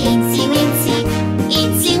Weensy, Eensy Weensy,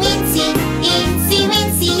 Eensy Weensy, Eensy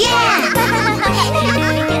Weensy, yeah!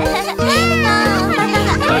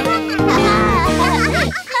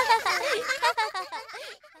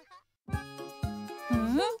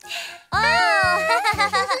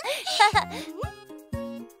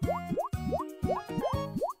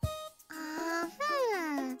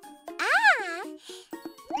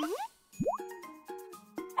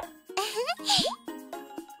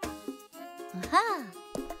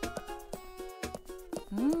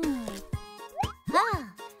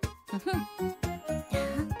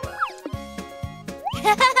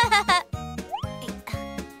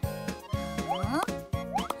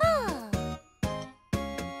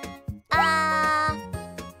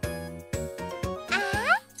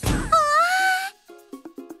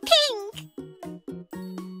 Pink!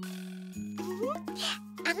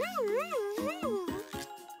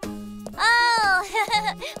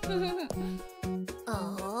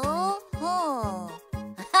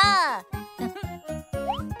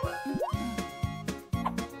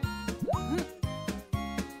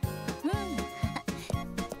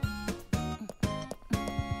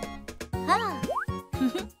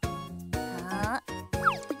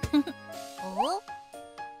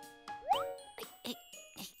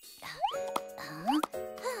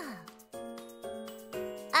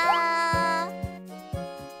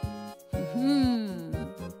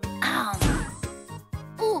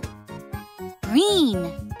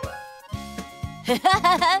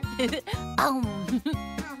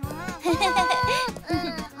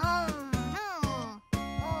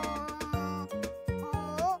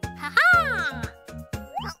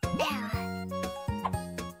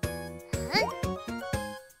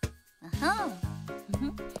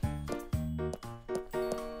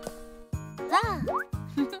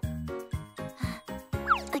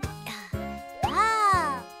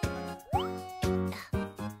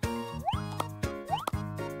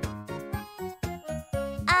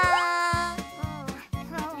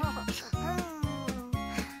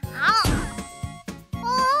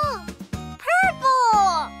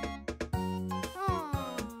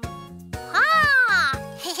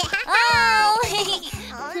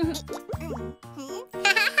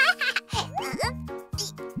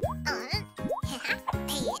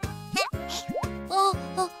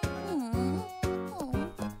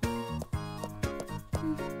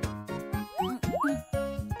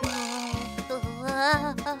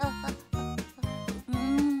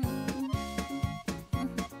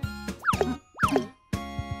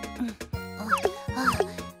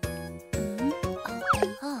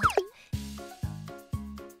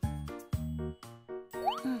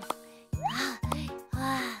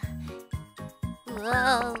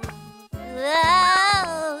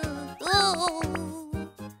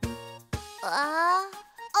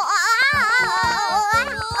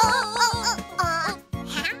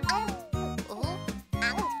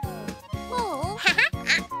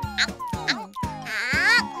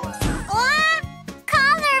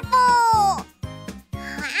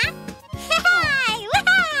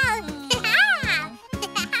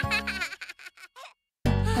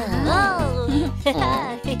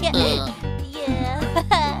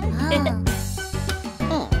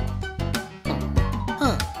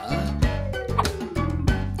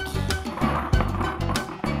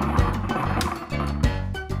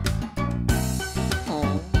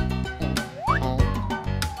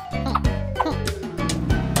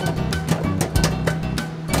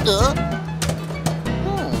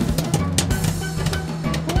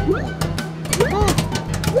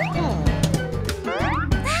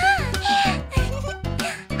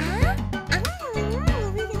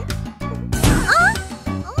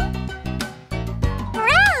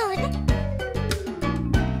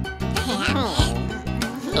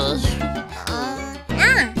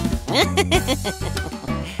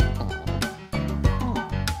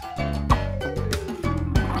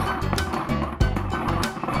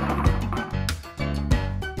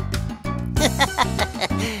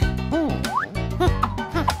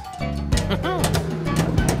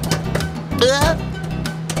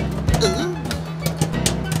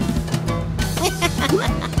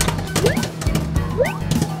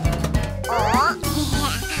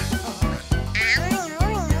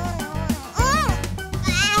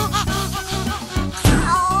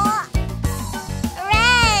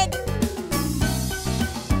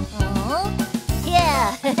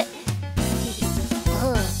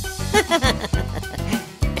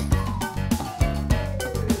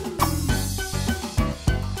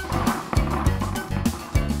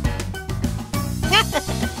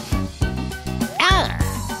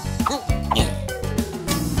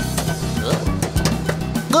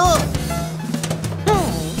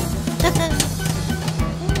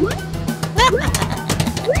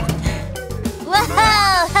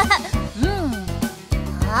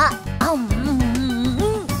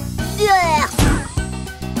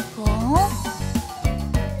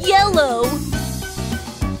 Yellow.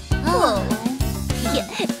 Oh.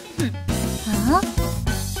 Yeah. Huh?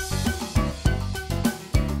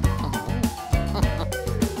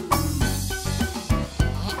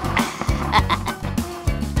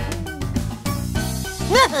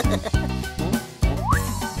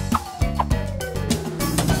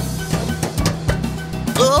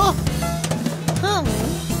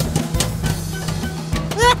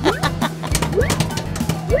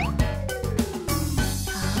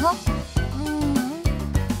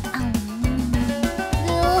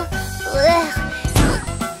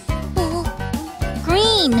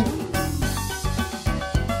 Green.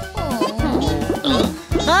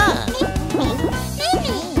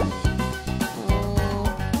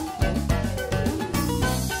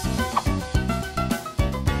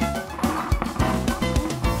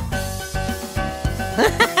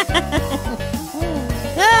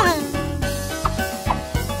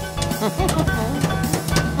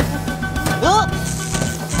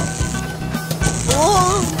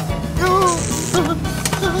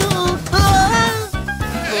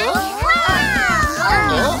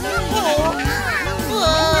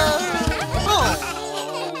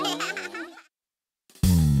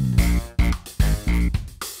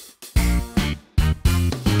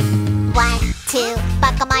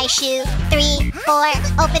 shoe. 3, 4,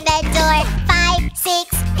 open the door. 5,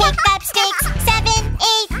 6, pick up sticks. 7,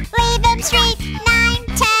 8, lay them straight. 9,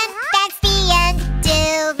 10, that's the end.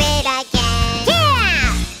 Do it again.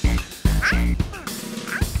 Yeah!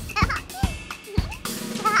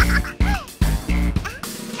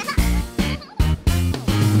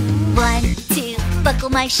 1, 2,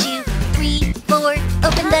 buckle my shoe. 3, 4,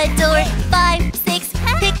 open the door. 5, 6,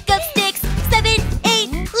 pick up sticks. 7,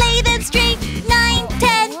 8, lay them straight. 9,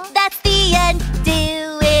 10, that's the end.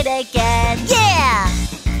 Do it again. Yeah!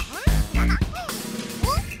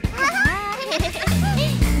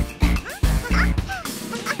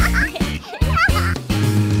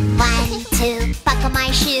 1, 2, buckle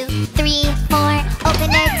my shoe. 3, 4, open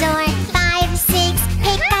the door. 5, 6,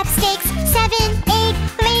 pick up sticks. 7, 8,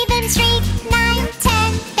 lay them straight. 9,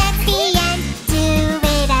 10, that's the end. Do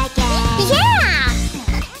it again. Yeah!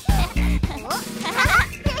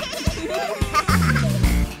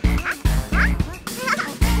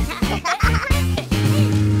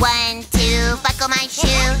 1, 2, buckle my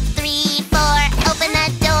shoe. 3, 4, open the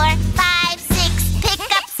door. 5, 6, pick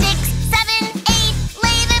up sticks. 7, 8,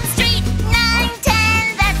 lay them straight. 9,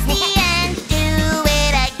 10, that's the end. Do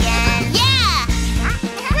it again. Yeah!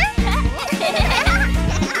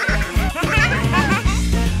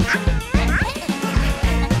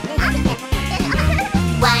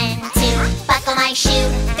 1, 2, buckle my shoe.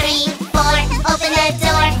 3, 4, open the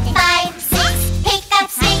door. 5, 6, pick up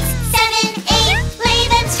sticks. 7, 8, lay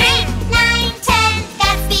them straight. 9, 10,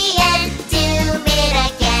 that's the end. Do it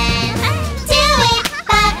again. Do it,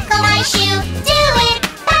 buckle my shoe. Do it,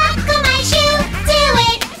 buckle my shoe. Do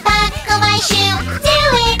it, buckle my shoe. Do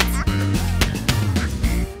it.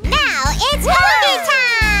 Now it's Hogi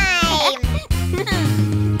time.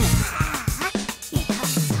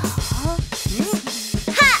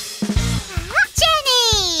 Ha! Jenny!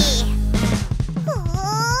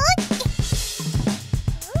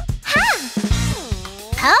 Ha!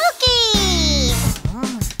 Hogi!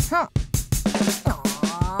 Ha!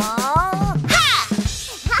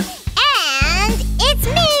 And it's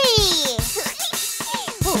me!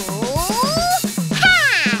 Ha!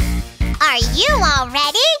 Are you all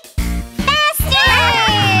ready? Faster!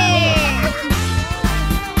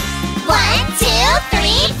 1, 2,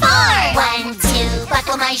 3, 4. 1, 2,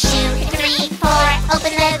 buckle my shoe. 3, 4,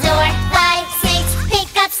 open the door. 5, 6, pick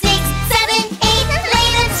up sticks. 7, 8, lay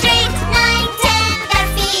them straight. 9, 10,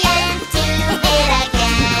 that's the end. Do it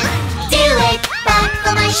again. Do it,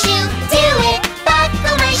 buckle my shoe. Do it,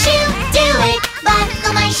 buckle my shoe. Do it,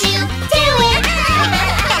 buckle my shoe. Do it.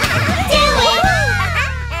 Do it.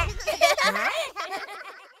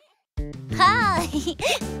 Hi!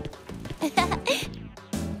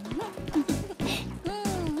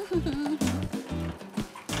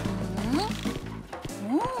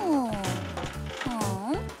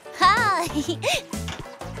 Hi!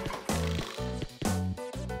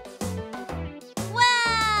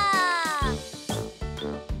 Wow!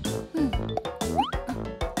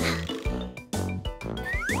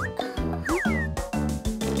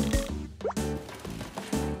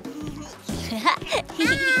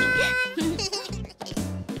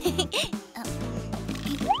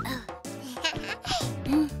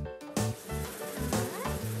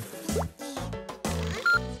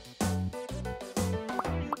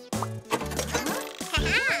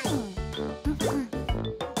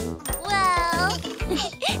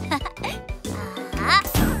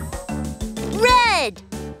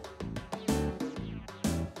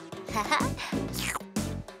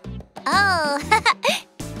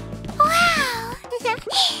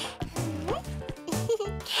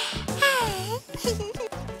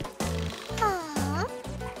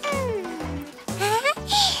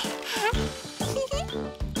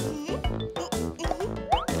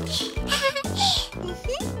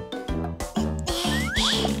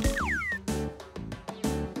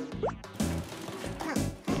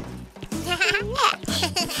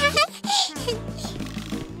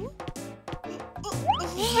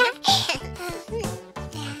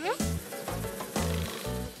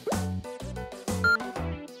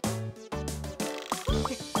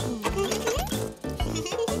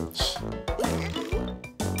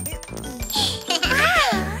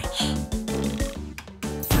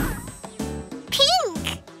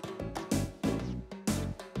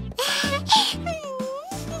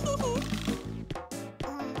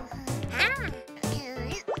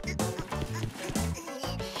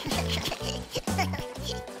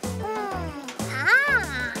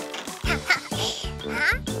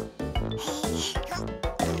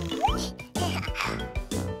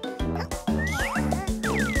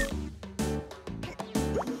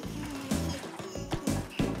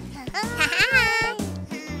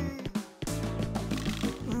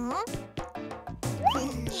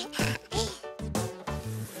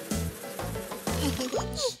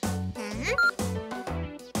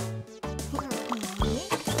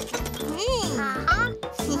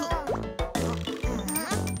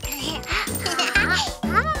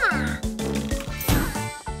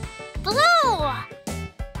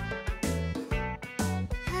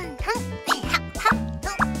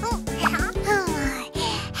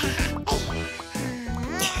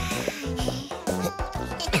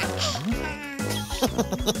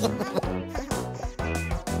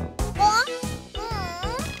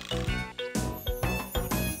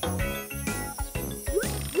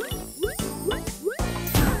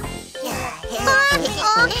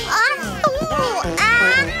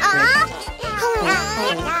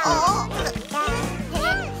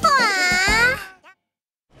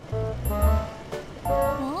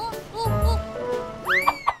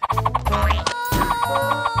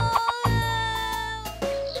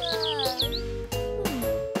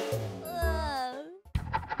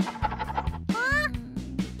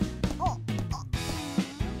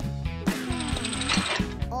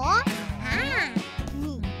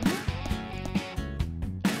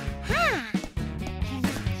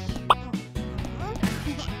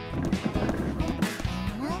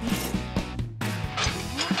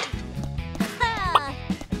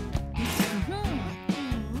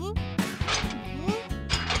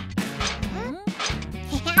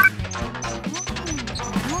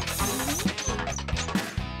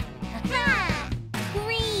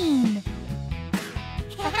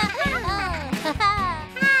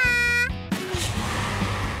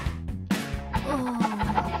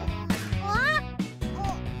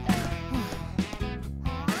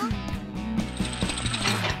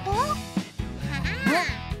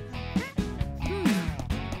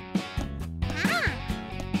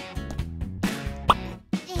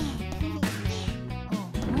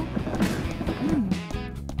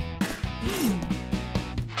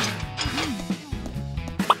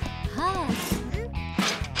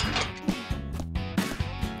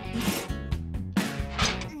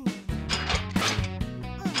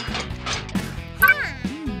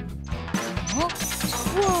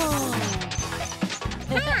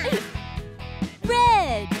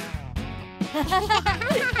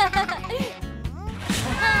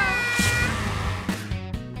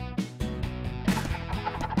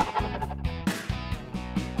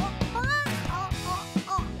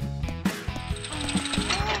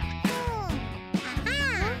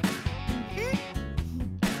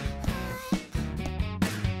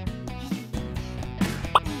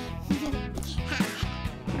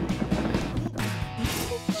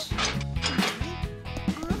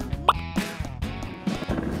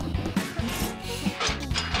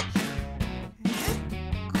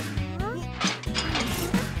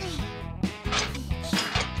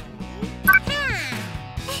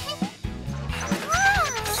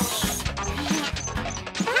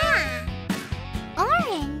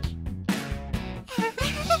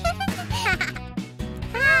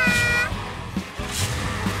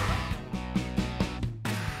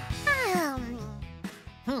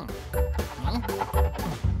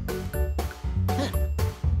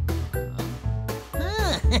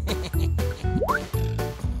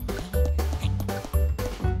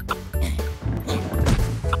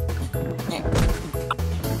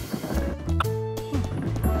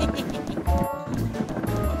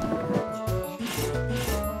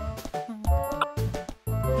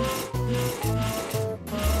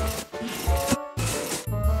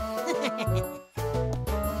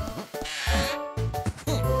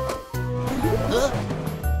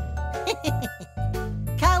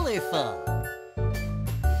 Colorful.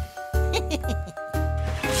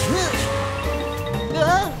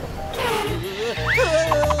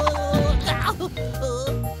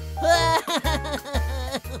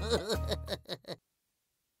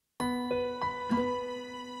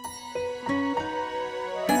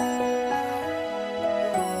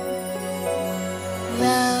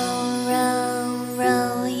 Row, row,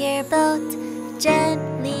 row your boat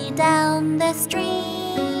gently down the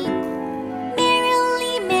stream.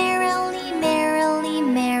 Merrily, merrily, merrily,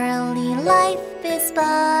 merrily, life is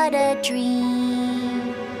but a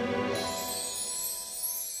dream.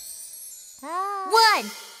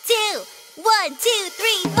 1, 2, 1, 2,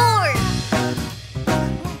 3, 4.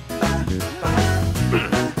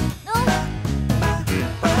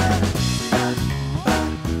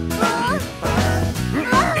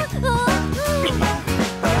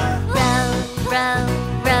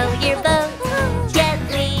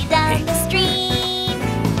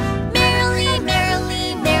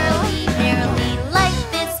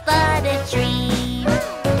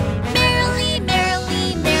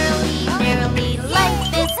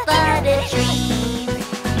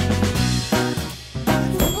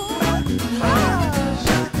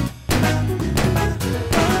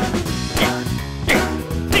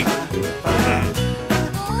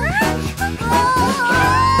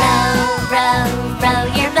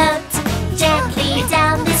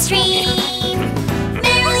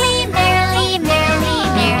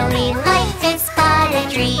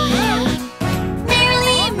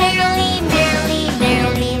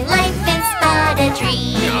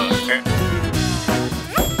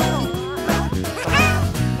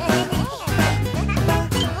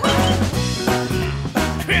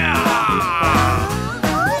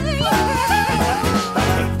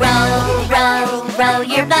 row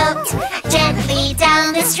your boat gently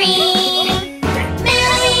down the stream.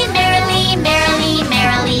 Merrily, merrily, merrily,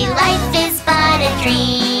 merrily, life is but a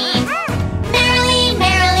dream. Merrily,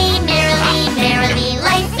 merrily, merrily, merrily,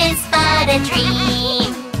 life is but a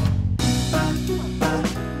dream.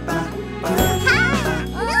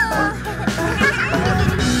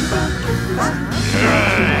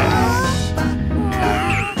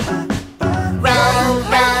 Row,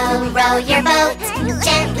 row, row your boat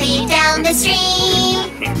gently down the stream.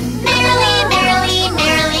 Merrily, merrily,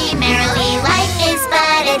 merrily, merrily, life is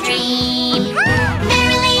but a dream.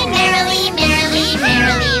 Merrily, merrily, merrily,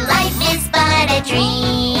 merrily, life is but a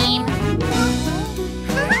dream.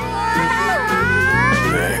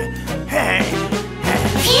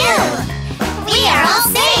 Phew! We are all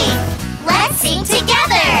safe! Let's sing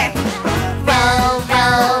together! Row,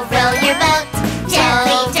 row, row your boat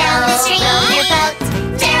gently down the stream. Row your boat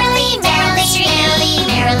merrily, merrily, merrily,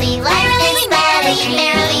 merrily, life is but a dream.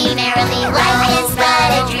 Merrily, merrily, life is but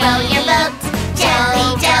a dream. Row your boat gently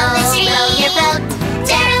down the stream. Row your boat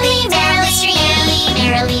merrily, merrily, merrily,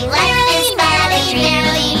 merrily, life is but a dream.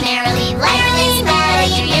 Merrily, merrily, life is but a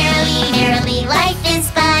dream. Merrily, merrily, life is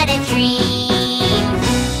but a dream.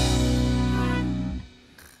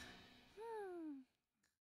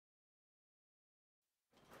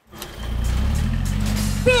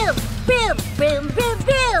 Vroom, vroom, vroom, vroom,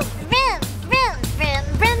 vroom. Vroom, vroom, vroom,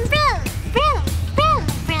 vroom, vroom. Vroom, vroom,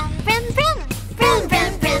 vroom, vroom, vroom. Vroom,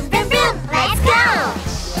 vroom, vroom, vroom, vroom. Let's go!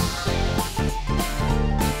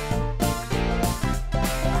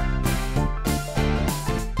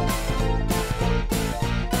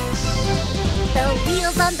 The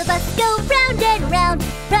wheels on the bus go round and round,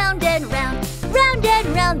 round and round, round and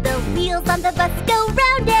round. The wheels on the bus go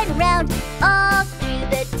round and round, all through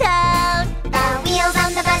the town. The wheels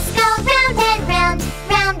on the bus go round and round,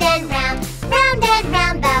 round and round, round and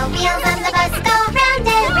round. The wheels on the bus go round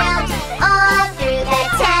and round, all through the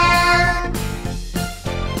town.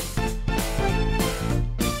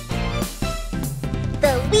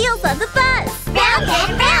 The wheels on the bus. Round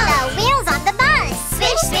and round. The wheels on the bus.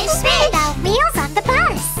 Swish, swish, swish. The wheels on the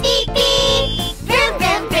bus. Beep, beep. Vroom,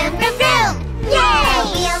 vroom, vroom, vroom, vroom. Yay! The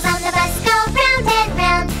wheels on the bus go round and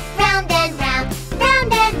round, round and round,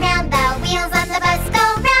 round and round. The wheels on the bus go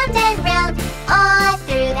round and round, all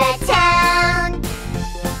through the town.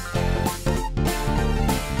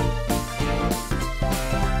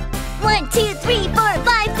 One, two, three, four,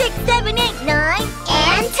 five, six, seven, eight, nine.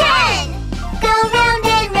 And 10. Go round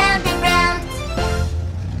and round and round.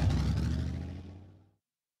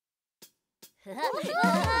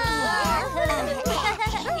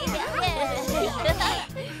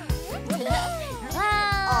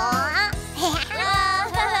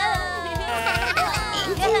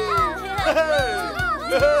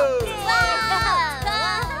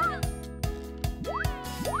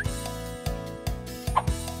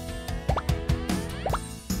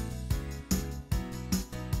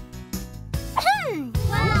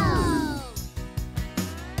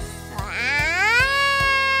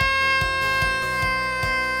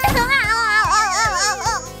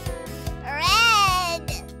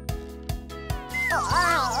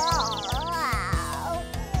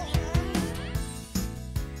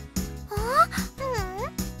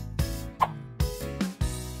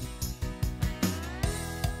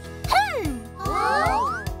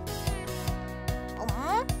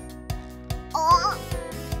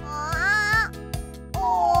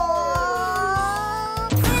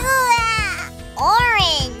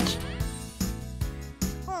 Orange.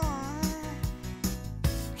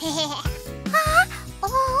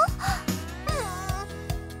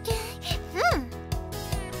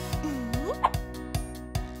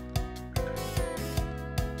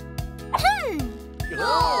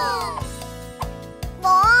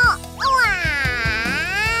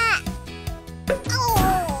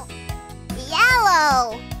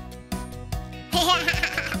 Yellow.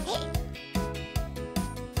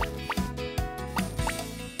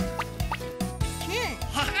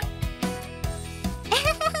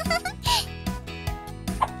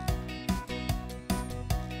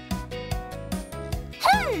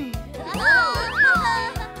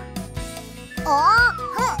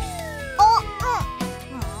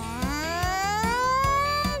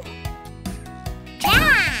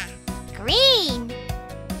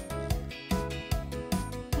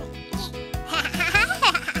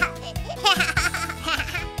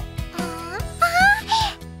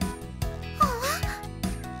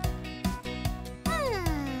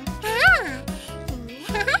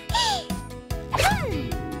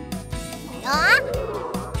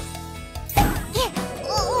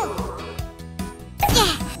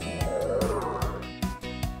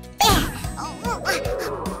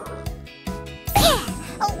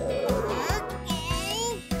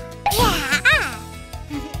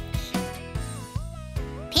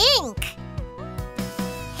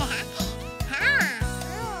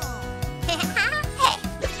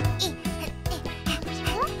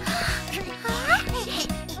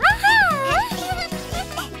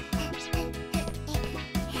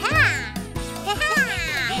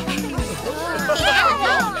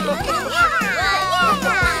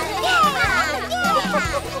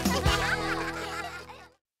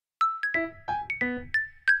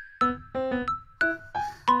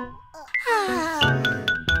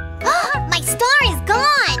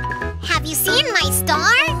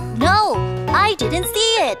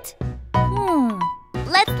 it!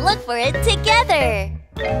 Let's look for it together.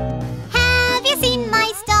 Have you seen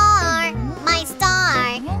my star? My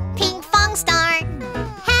star, Pinkfong star.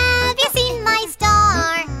 Have you seen my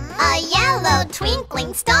star? A yellow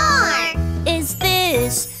twinkling star. Is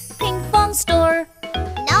this Pinkfong store?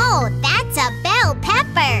 No, that's a bell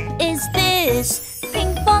pepper. Is this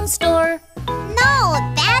Pinkfong store? No,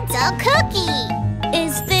 that's a cookie.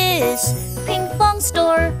 Is this Pinkfong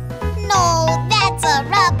store? No, that's a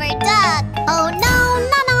rubber duck. Oh no,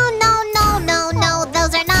 no, no, no, no, no, no,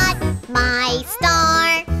 those are not my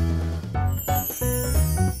star.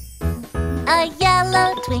 A yellow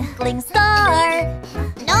twinkling star.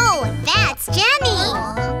 No, that's Jenny.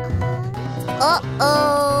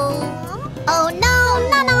 Uh-oh. Oh no,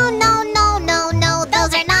 no, no, no, no, no, no,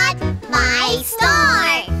 those are not my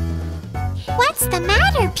star. What's the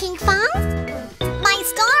matter, Pinkfong? My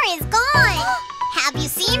star is gone. Have you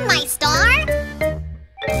seen my star?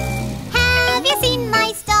 Have you seen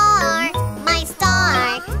my star? My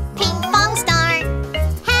star, Pinkfong star.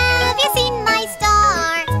 Have you seen my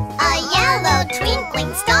star? A yellow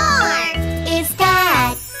twinkling star. Is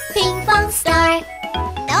that Pinkfong star?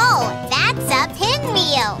 No, that's a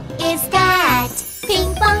pinwheel. Is that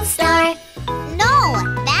Pinkfong star? No,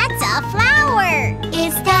 that's a flower.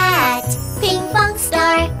 Is that Pinkfong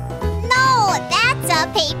star? No, that's a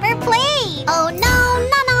paper plate. Oh no,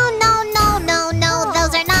 no, no, no, no, no, no,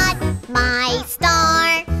 those are not my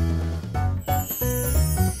star.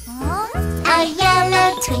 A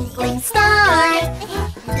yellow twinkling star.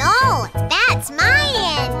 No, that's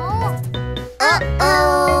mine.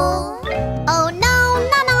 Uh-oh. Oh no,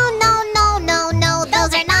 no, no, no, no, no, no,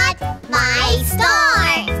 those are not my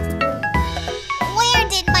star. Where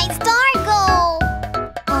did my star go?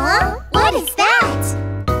 Huh? What is that?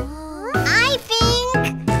 I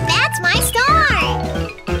think that's my star.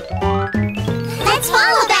 Let's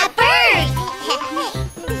follow that bird.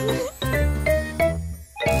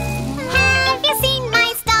 Have you seen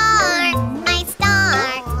my star? My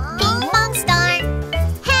star, Pinkfong star.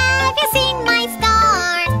 Have you seen my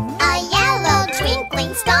star? A yellow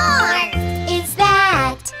twinkling star. Is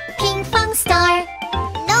that Pinkfong star?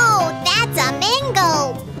 No, that's a mango.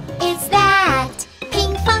 Is that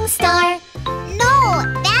Pinkfong star? No,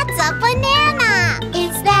 that's a banana.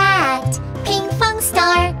 Is that Pinkfong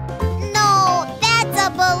star? No, that's a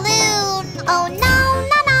balloon. Oh no,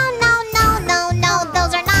 no, no, no, no, no, no,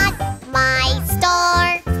 those are not my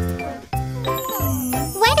star.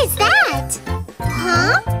 What is that?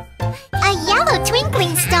 Huh? A yellow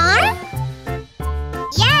twinkling star?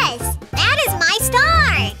 Yes, that is my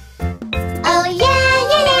star. Oh yeah,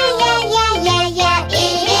 yeah, yeah, yeah, yeah, yeah, yeah,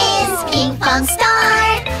 it is Pinkfong star.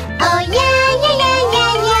 Oh yeah, yeah, yeah,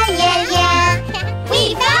 yeah, yeah, yeah, yeah. We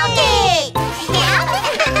found it.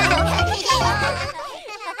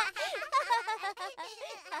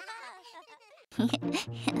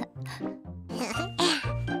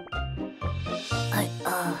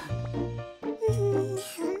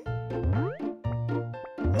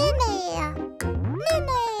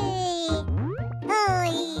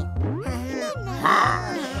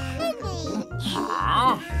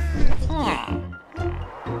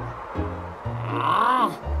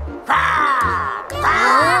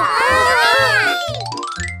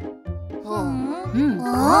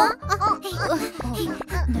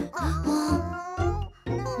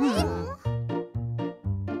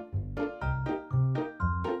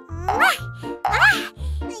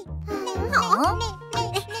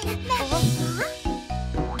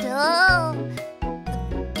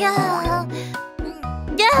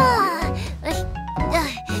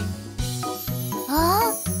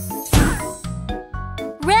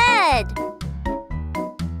 Red!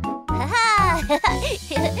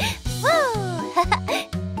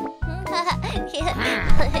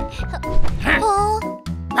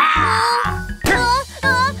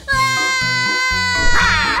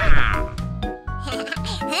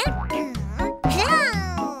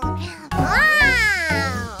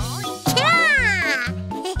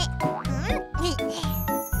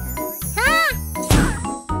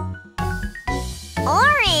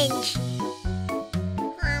 Orange.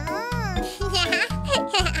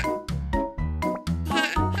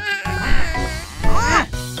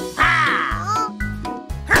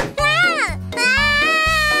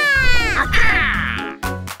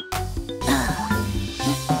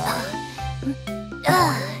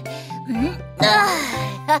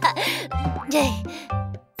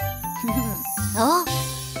 Oh?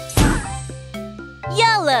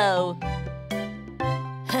 Yellow!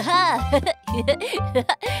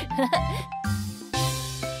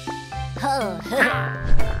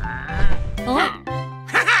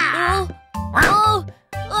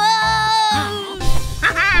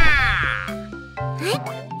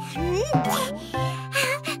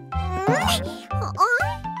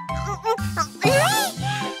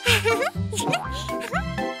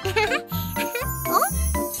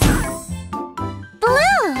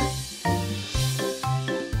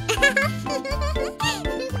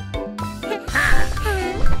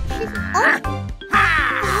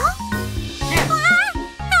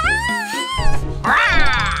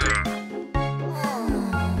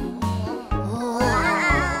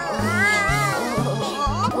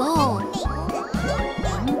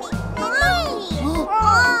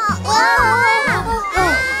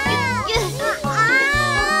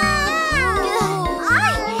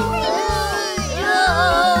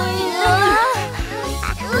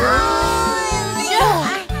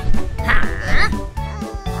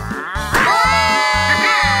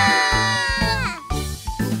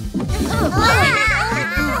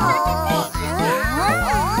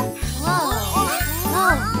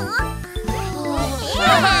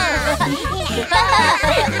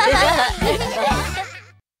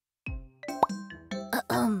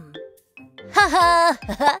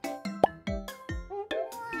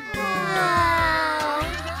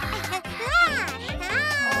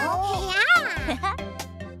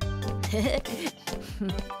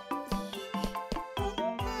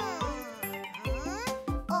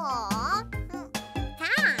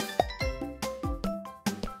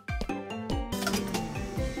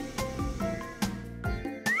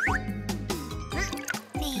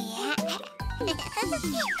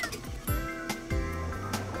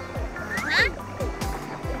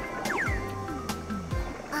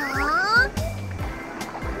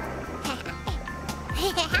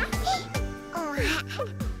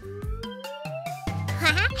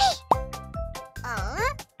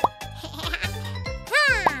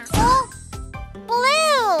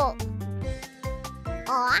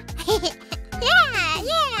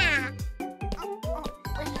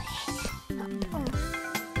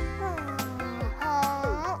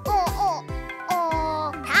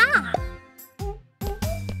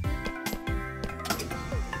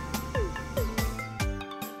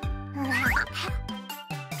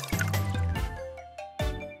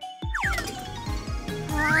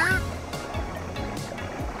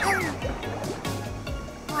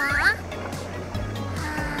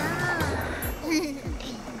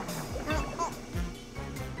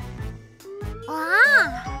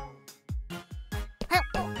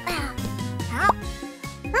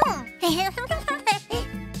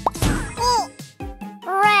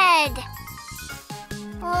 Red.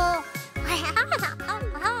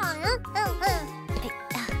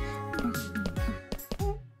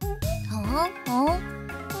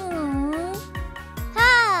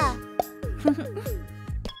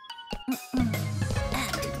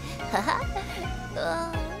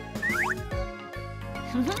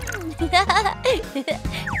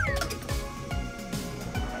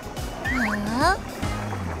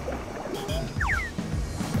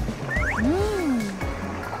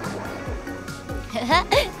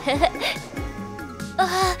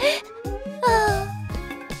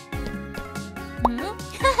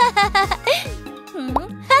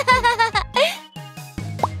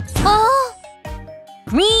 Oh,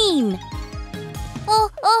 green. Oh.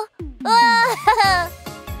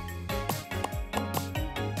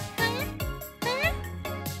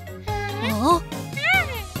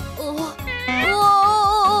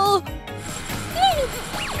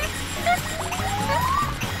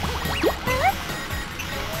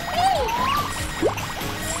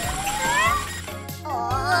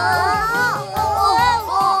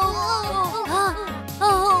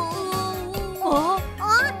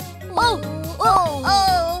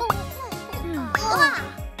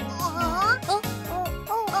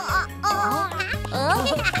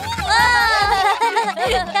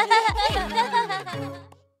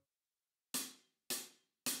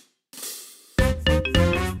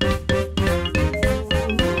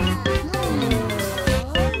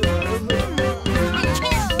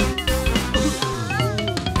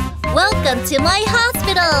 Welcome to my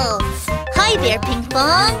hospital. Hi there,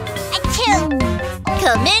 Pinkfong. Achoo!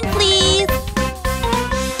 Come in, please.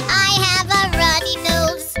 I have a runny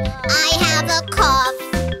nose. I have a cough.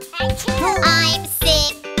 I'm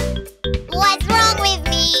sick. What's wrong with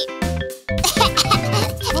me?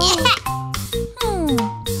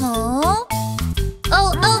 Huh?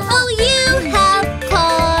 Oh, you have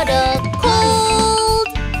caught a cold.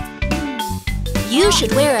 You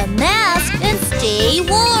should wear a mask and stay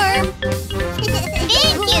warm.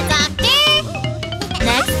 Thank you, doctor.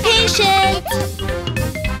 Next patient.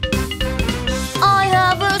 I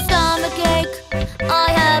have a stomachache.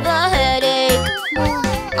 I have a headache.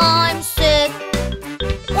 I'm sick.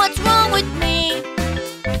 What's wrong with me?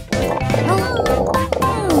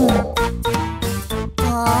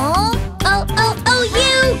 Oh,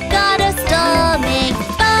 you got a stomach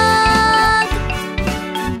bug.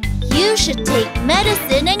 You should take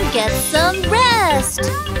medicine and get some rest.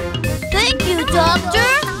 Thank you,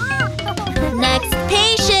 doctor. Next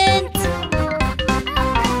patient.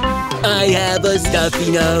 I have a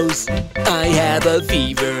stuffy nose. I have a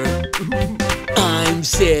fever. I'm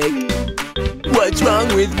sick. What's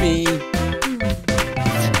wrong with me?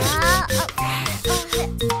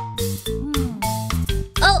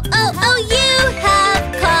 Oh, you have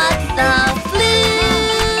caught the flu.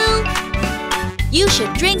 You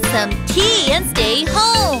should drink some tea and stay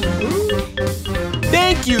home.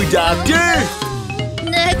 Thank you, doctor.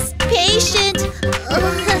 Next patient.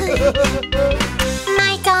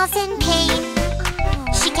 My doll's in pain.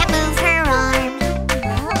 She can't move her arm.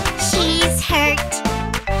 She's hurt.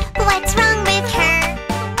 What's wrong with her?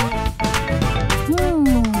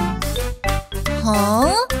 Huh?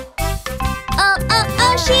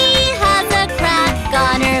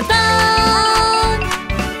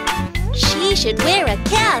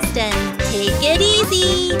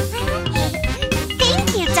 Hogi.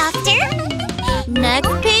 Thank you, Doctor. Next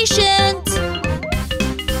patient.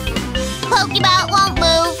 Pokeball won't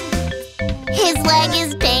move. His leg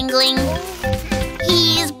is dangling.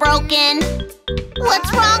 He's broken.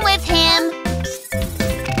 What's wrong with him?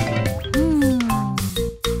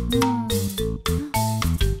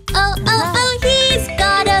 Oh, he's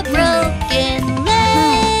got a broken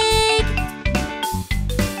leg.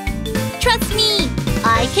 Trust me,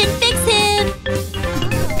 I can fix him.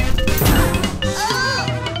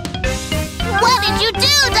 What did you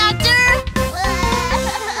do, Doctor?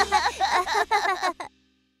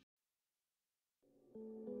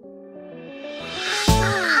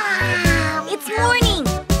 It's morning.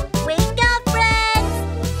 Wake up, friends.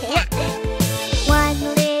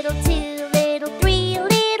 1 little, 2 little, 3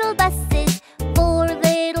 little buses, 4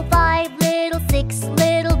 little, 5 little, 6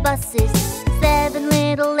 little buses, 7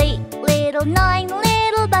 little, 8 little, 9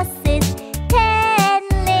 little buses, 10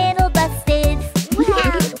 little buses.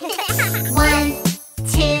 1,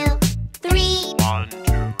 2, 3,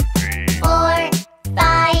 4,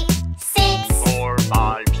 5, 6,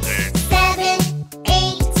 7,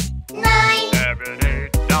 8, 9,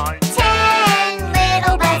 10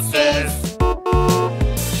 little buses.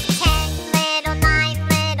 10 little, 9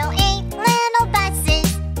 little, 8 little buses,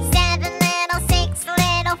 7 little, 6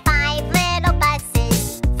 little, 5 little buses,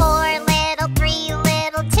 4 little, 3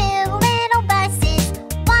 little, 2 little buses,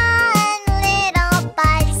 1 little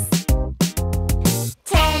bus.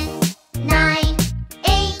 10, 9,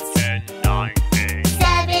 8,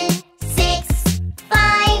 7, 6,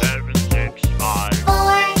 5,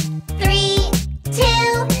 4, 3, 2,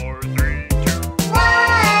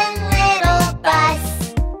 1 little bus.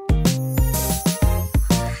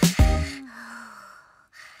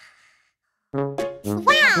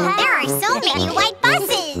 Wow, there are so many white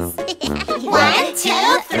buses. 1,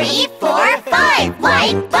 2, 3, 4, 5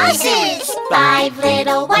 white buses. 5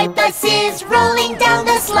 little white buses rolling down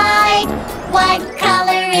the slide. What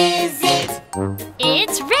color is it?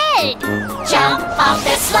 It's red. Jump off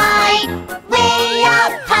the slide, way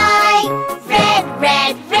up high. Red,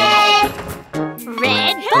 red, red.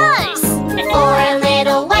 Red bus. 4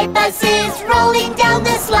 little white buses rolling down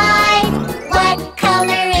the slide. What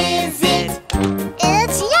color is it?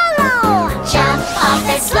 It's yellow. Jump off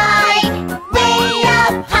the slide, way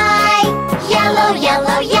up high. Yellow,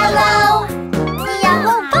 yellow, yellow.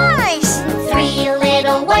 Yellow bus. 3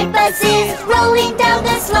 little white buses rolling down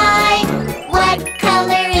the slide. What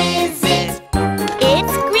color is it?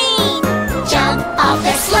 It's green. Jump off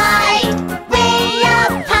the slide, way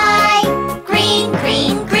up high. Green,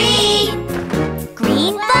 green, green.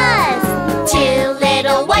 Green bus. 2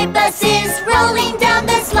 little white buses rolling down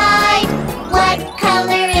the slide. What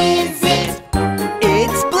color is it?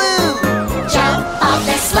 It's blue. Jump off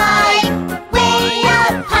the slide, way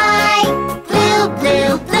up high. Blue,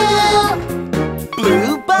 blue, blue.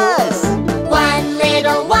 Blue bus. 1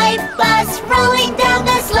 little white bus rolling down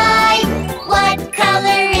the slide. What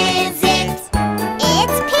color is it?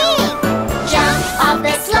 It's pink. Jump off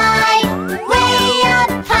the slide, way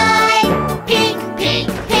up high. Pink, pink,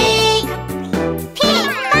 pink.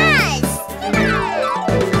 Pink bus.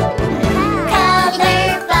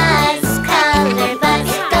 Color bus,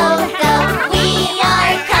 go, go. We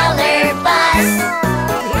are color bus.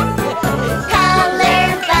 Color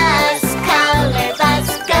bus,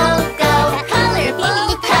 go, go. Colorful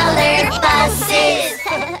color buses.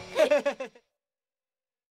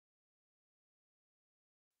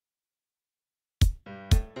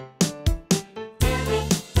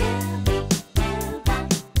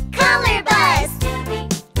 Color bus.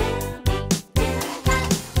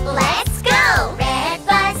 Let's go. Red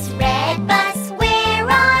bus, where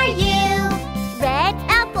are you? Red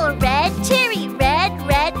apple, red cherry,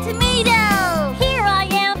 red tomato. Here I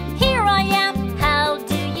am. How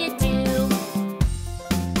do you do?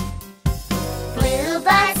 Blue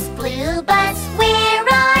bus, where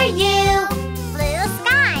are you? Blue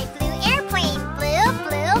sky, blue airplane, blue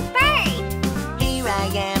bird. Here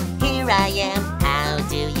I am. How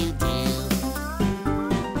do you do?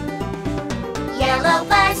 Yellow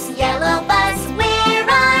bus, where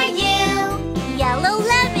are you? Yellow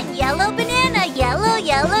lemon, yellow banana,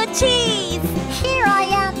 yellow cheese. Here I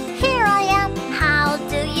am. How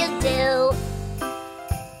do you do?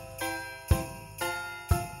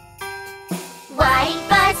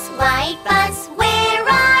 White bus, where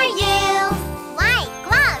are you? White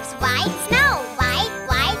gloves, white snow,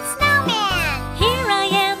 white snowman. Here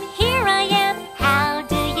I am.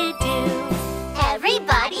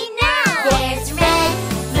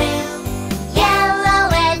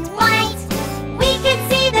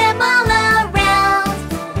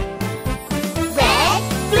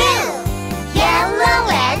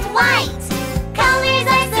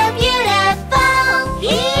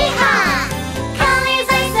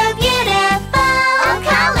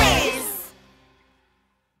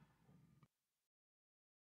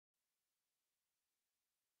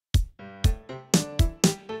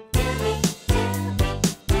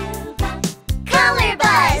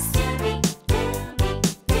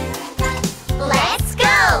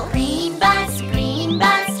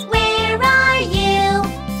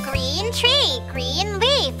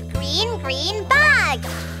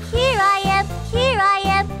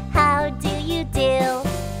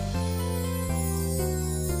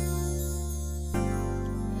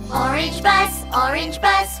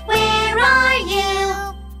 are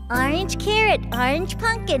you? Orange carrot, orange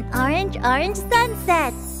pumpkin, orange, orange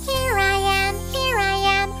sunset. Here I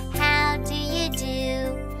am, how do you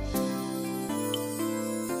do?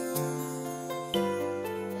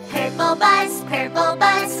 Purple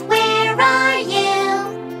bus, where are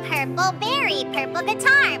you? Purple berry, purple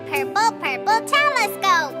guitar, purple, purple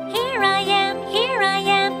telescope. Here I am,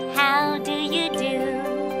 how do you do?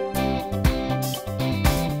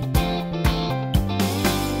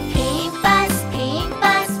 Pink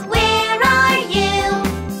bus, where are you?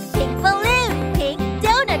 Pink balloon, pink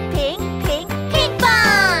donut, pink, pink, Pink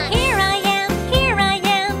bong. Here I am,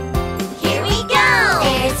 Here we go.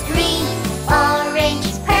 There's green, orange,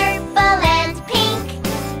 purple, and pink.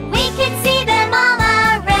 We can see them all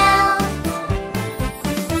around.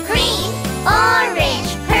 Green,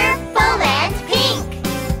 orange, purple, and pink.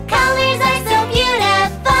 Colors are so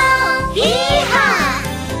beautiful. Hee-haw!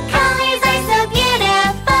 Colors are so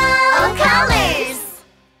beautiful. Oh, colors!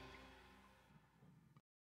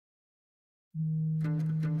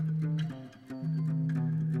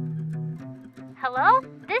 Hello?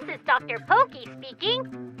 This is Dr. Pokey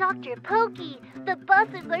speaking. Dr. Pokey, the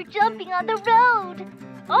buses are jumping on the road.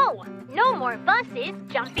 Oh, no more buses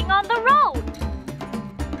jumping on the road.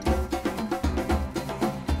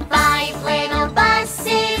 5 little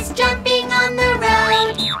buses jumping on the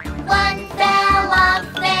road. One fell off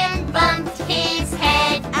and bumped his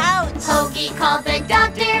head. Ouch! Hogi called the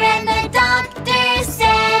doctor and the doctor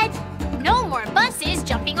said, No more buses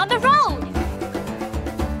jumping on the road.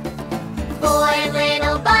 4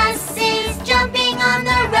 little buses jumping on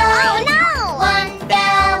the road. Oh no! One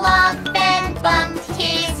fell off and bumped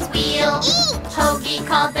his wheel. Eek! Hogi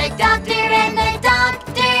called the doctor and the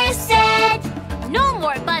doctor said, No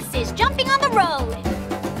more buses jumping on the road.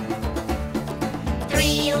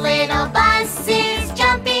 3 little buses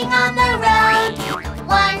jumping on the road.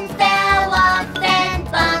 One fell off and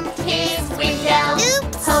bumped his window.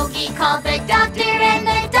 Oops! Hogi called the doctor and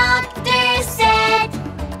the doctor said,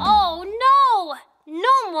 Oh no!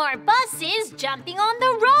 No more buses jumping on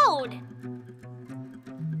the road.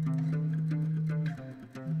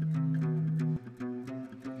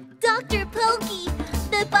 Dr. Pokey,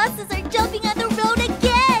 the buses are jumping on the road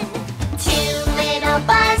again. 2 little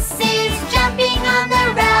buses jumping on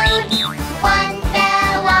the road. One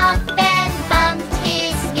fell off and bumped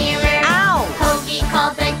his mirror. Ow! Hogi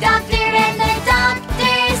called the doctor and the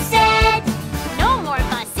doctor said, No more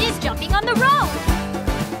buses jumping on the road.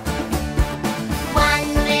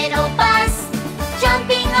 1 little bus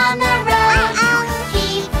jumping on the road.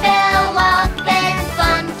 He fell off and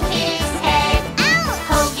bumped his head.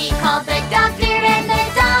 Hogi called the doctor and the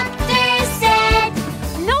doctor said,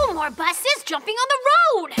 No more buses jumping on the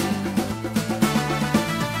road.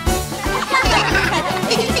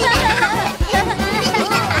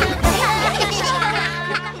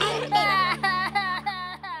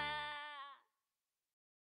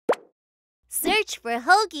 Search for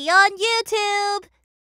Hogi on YouTube.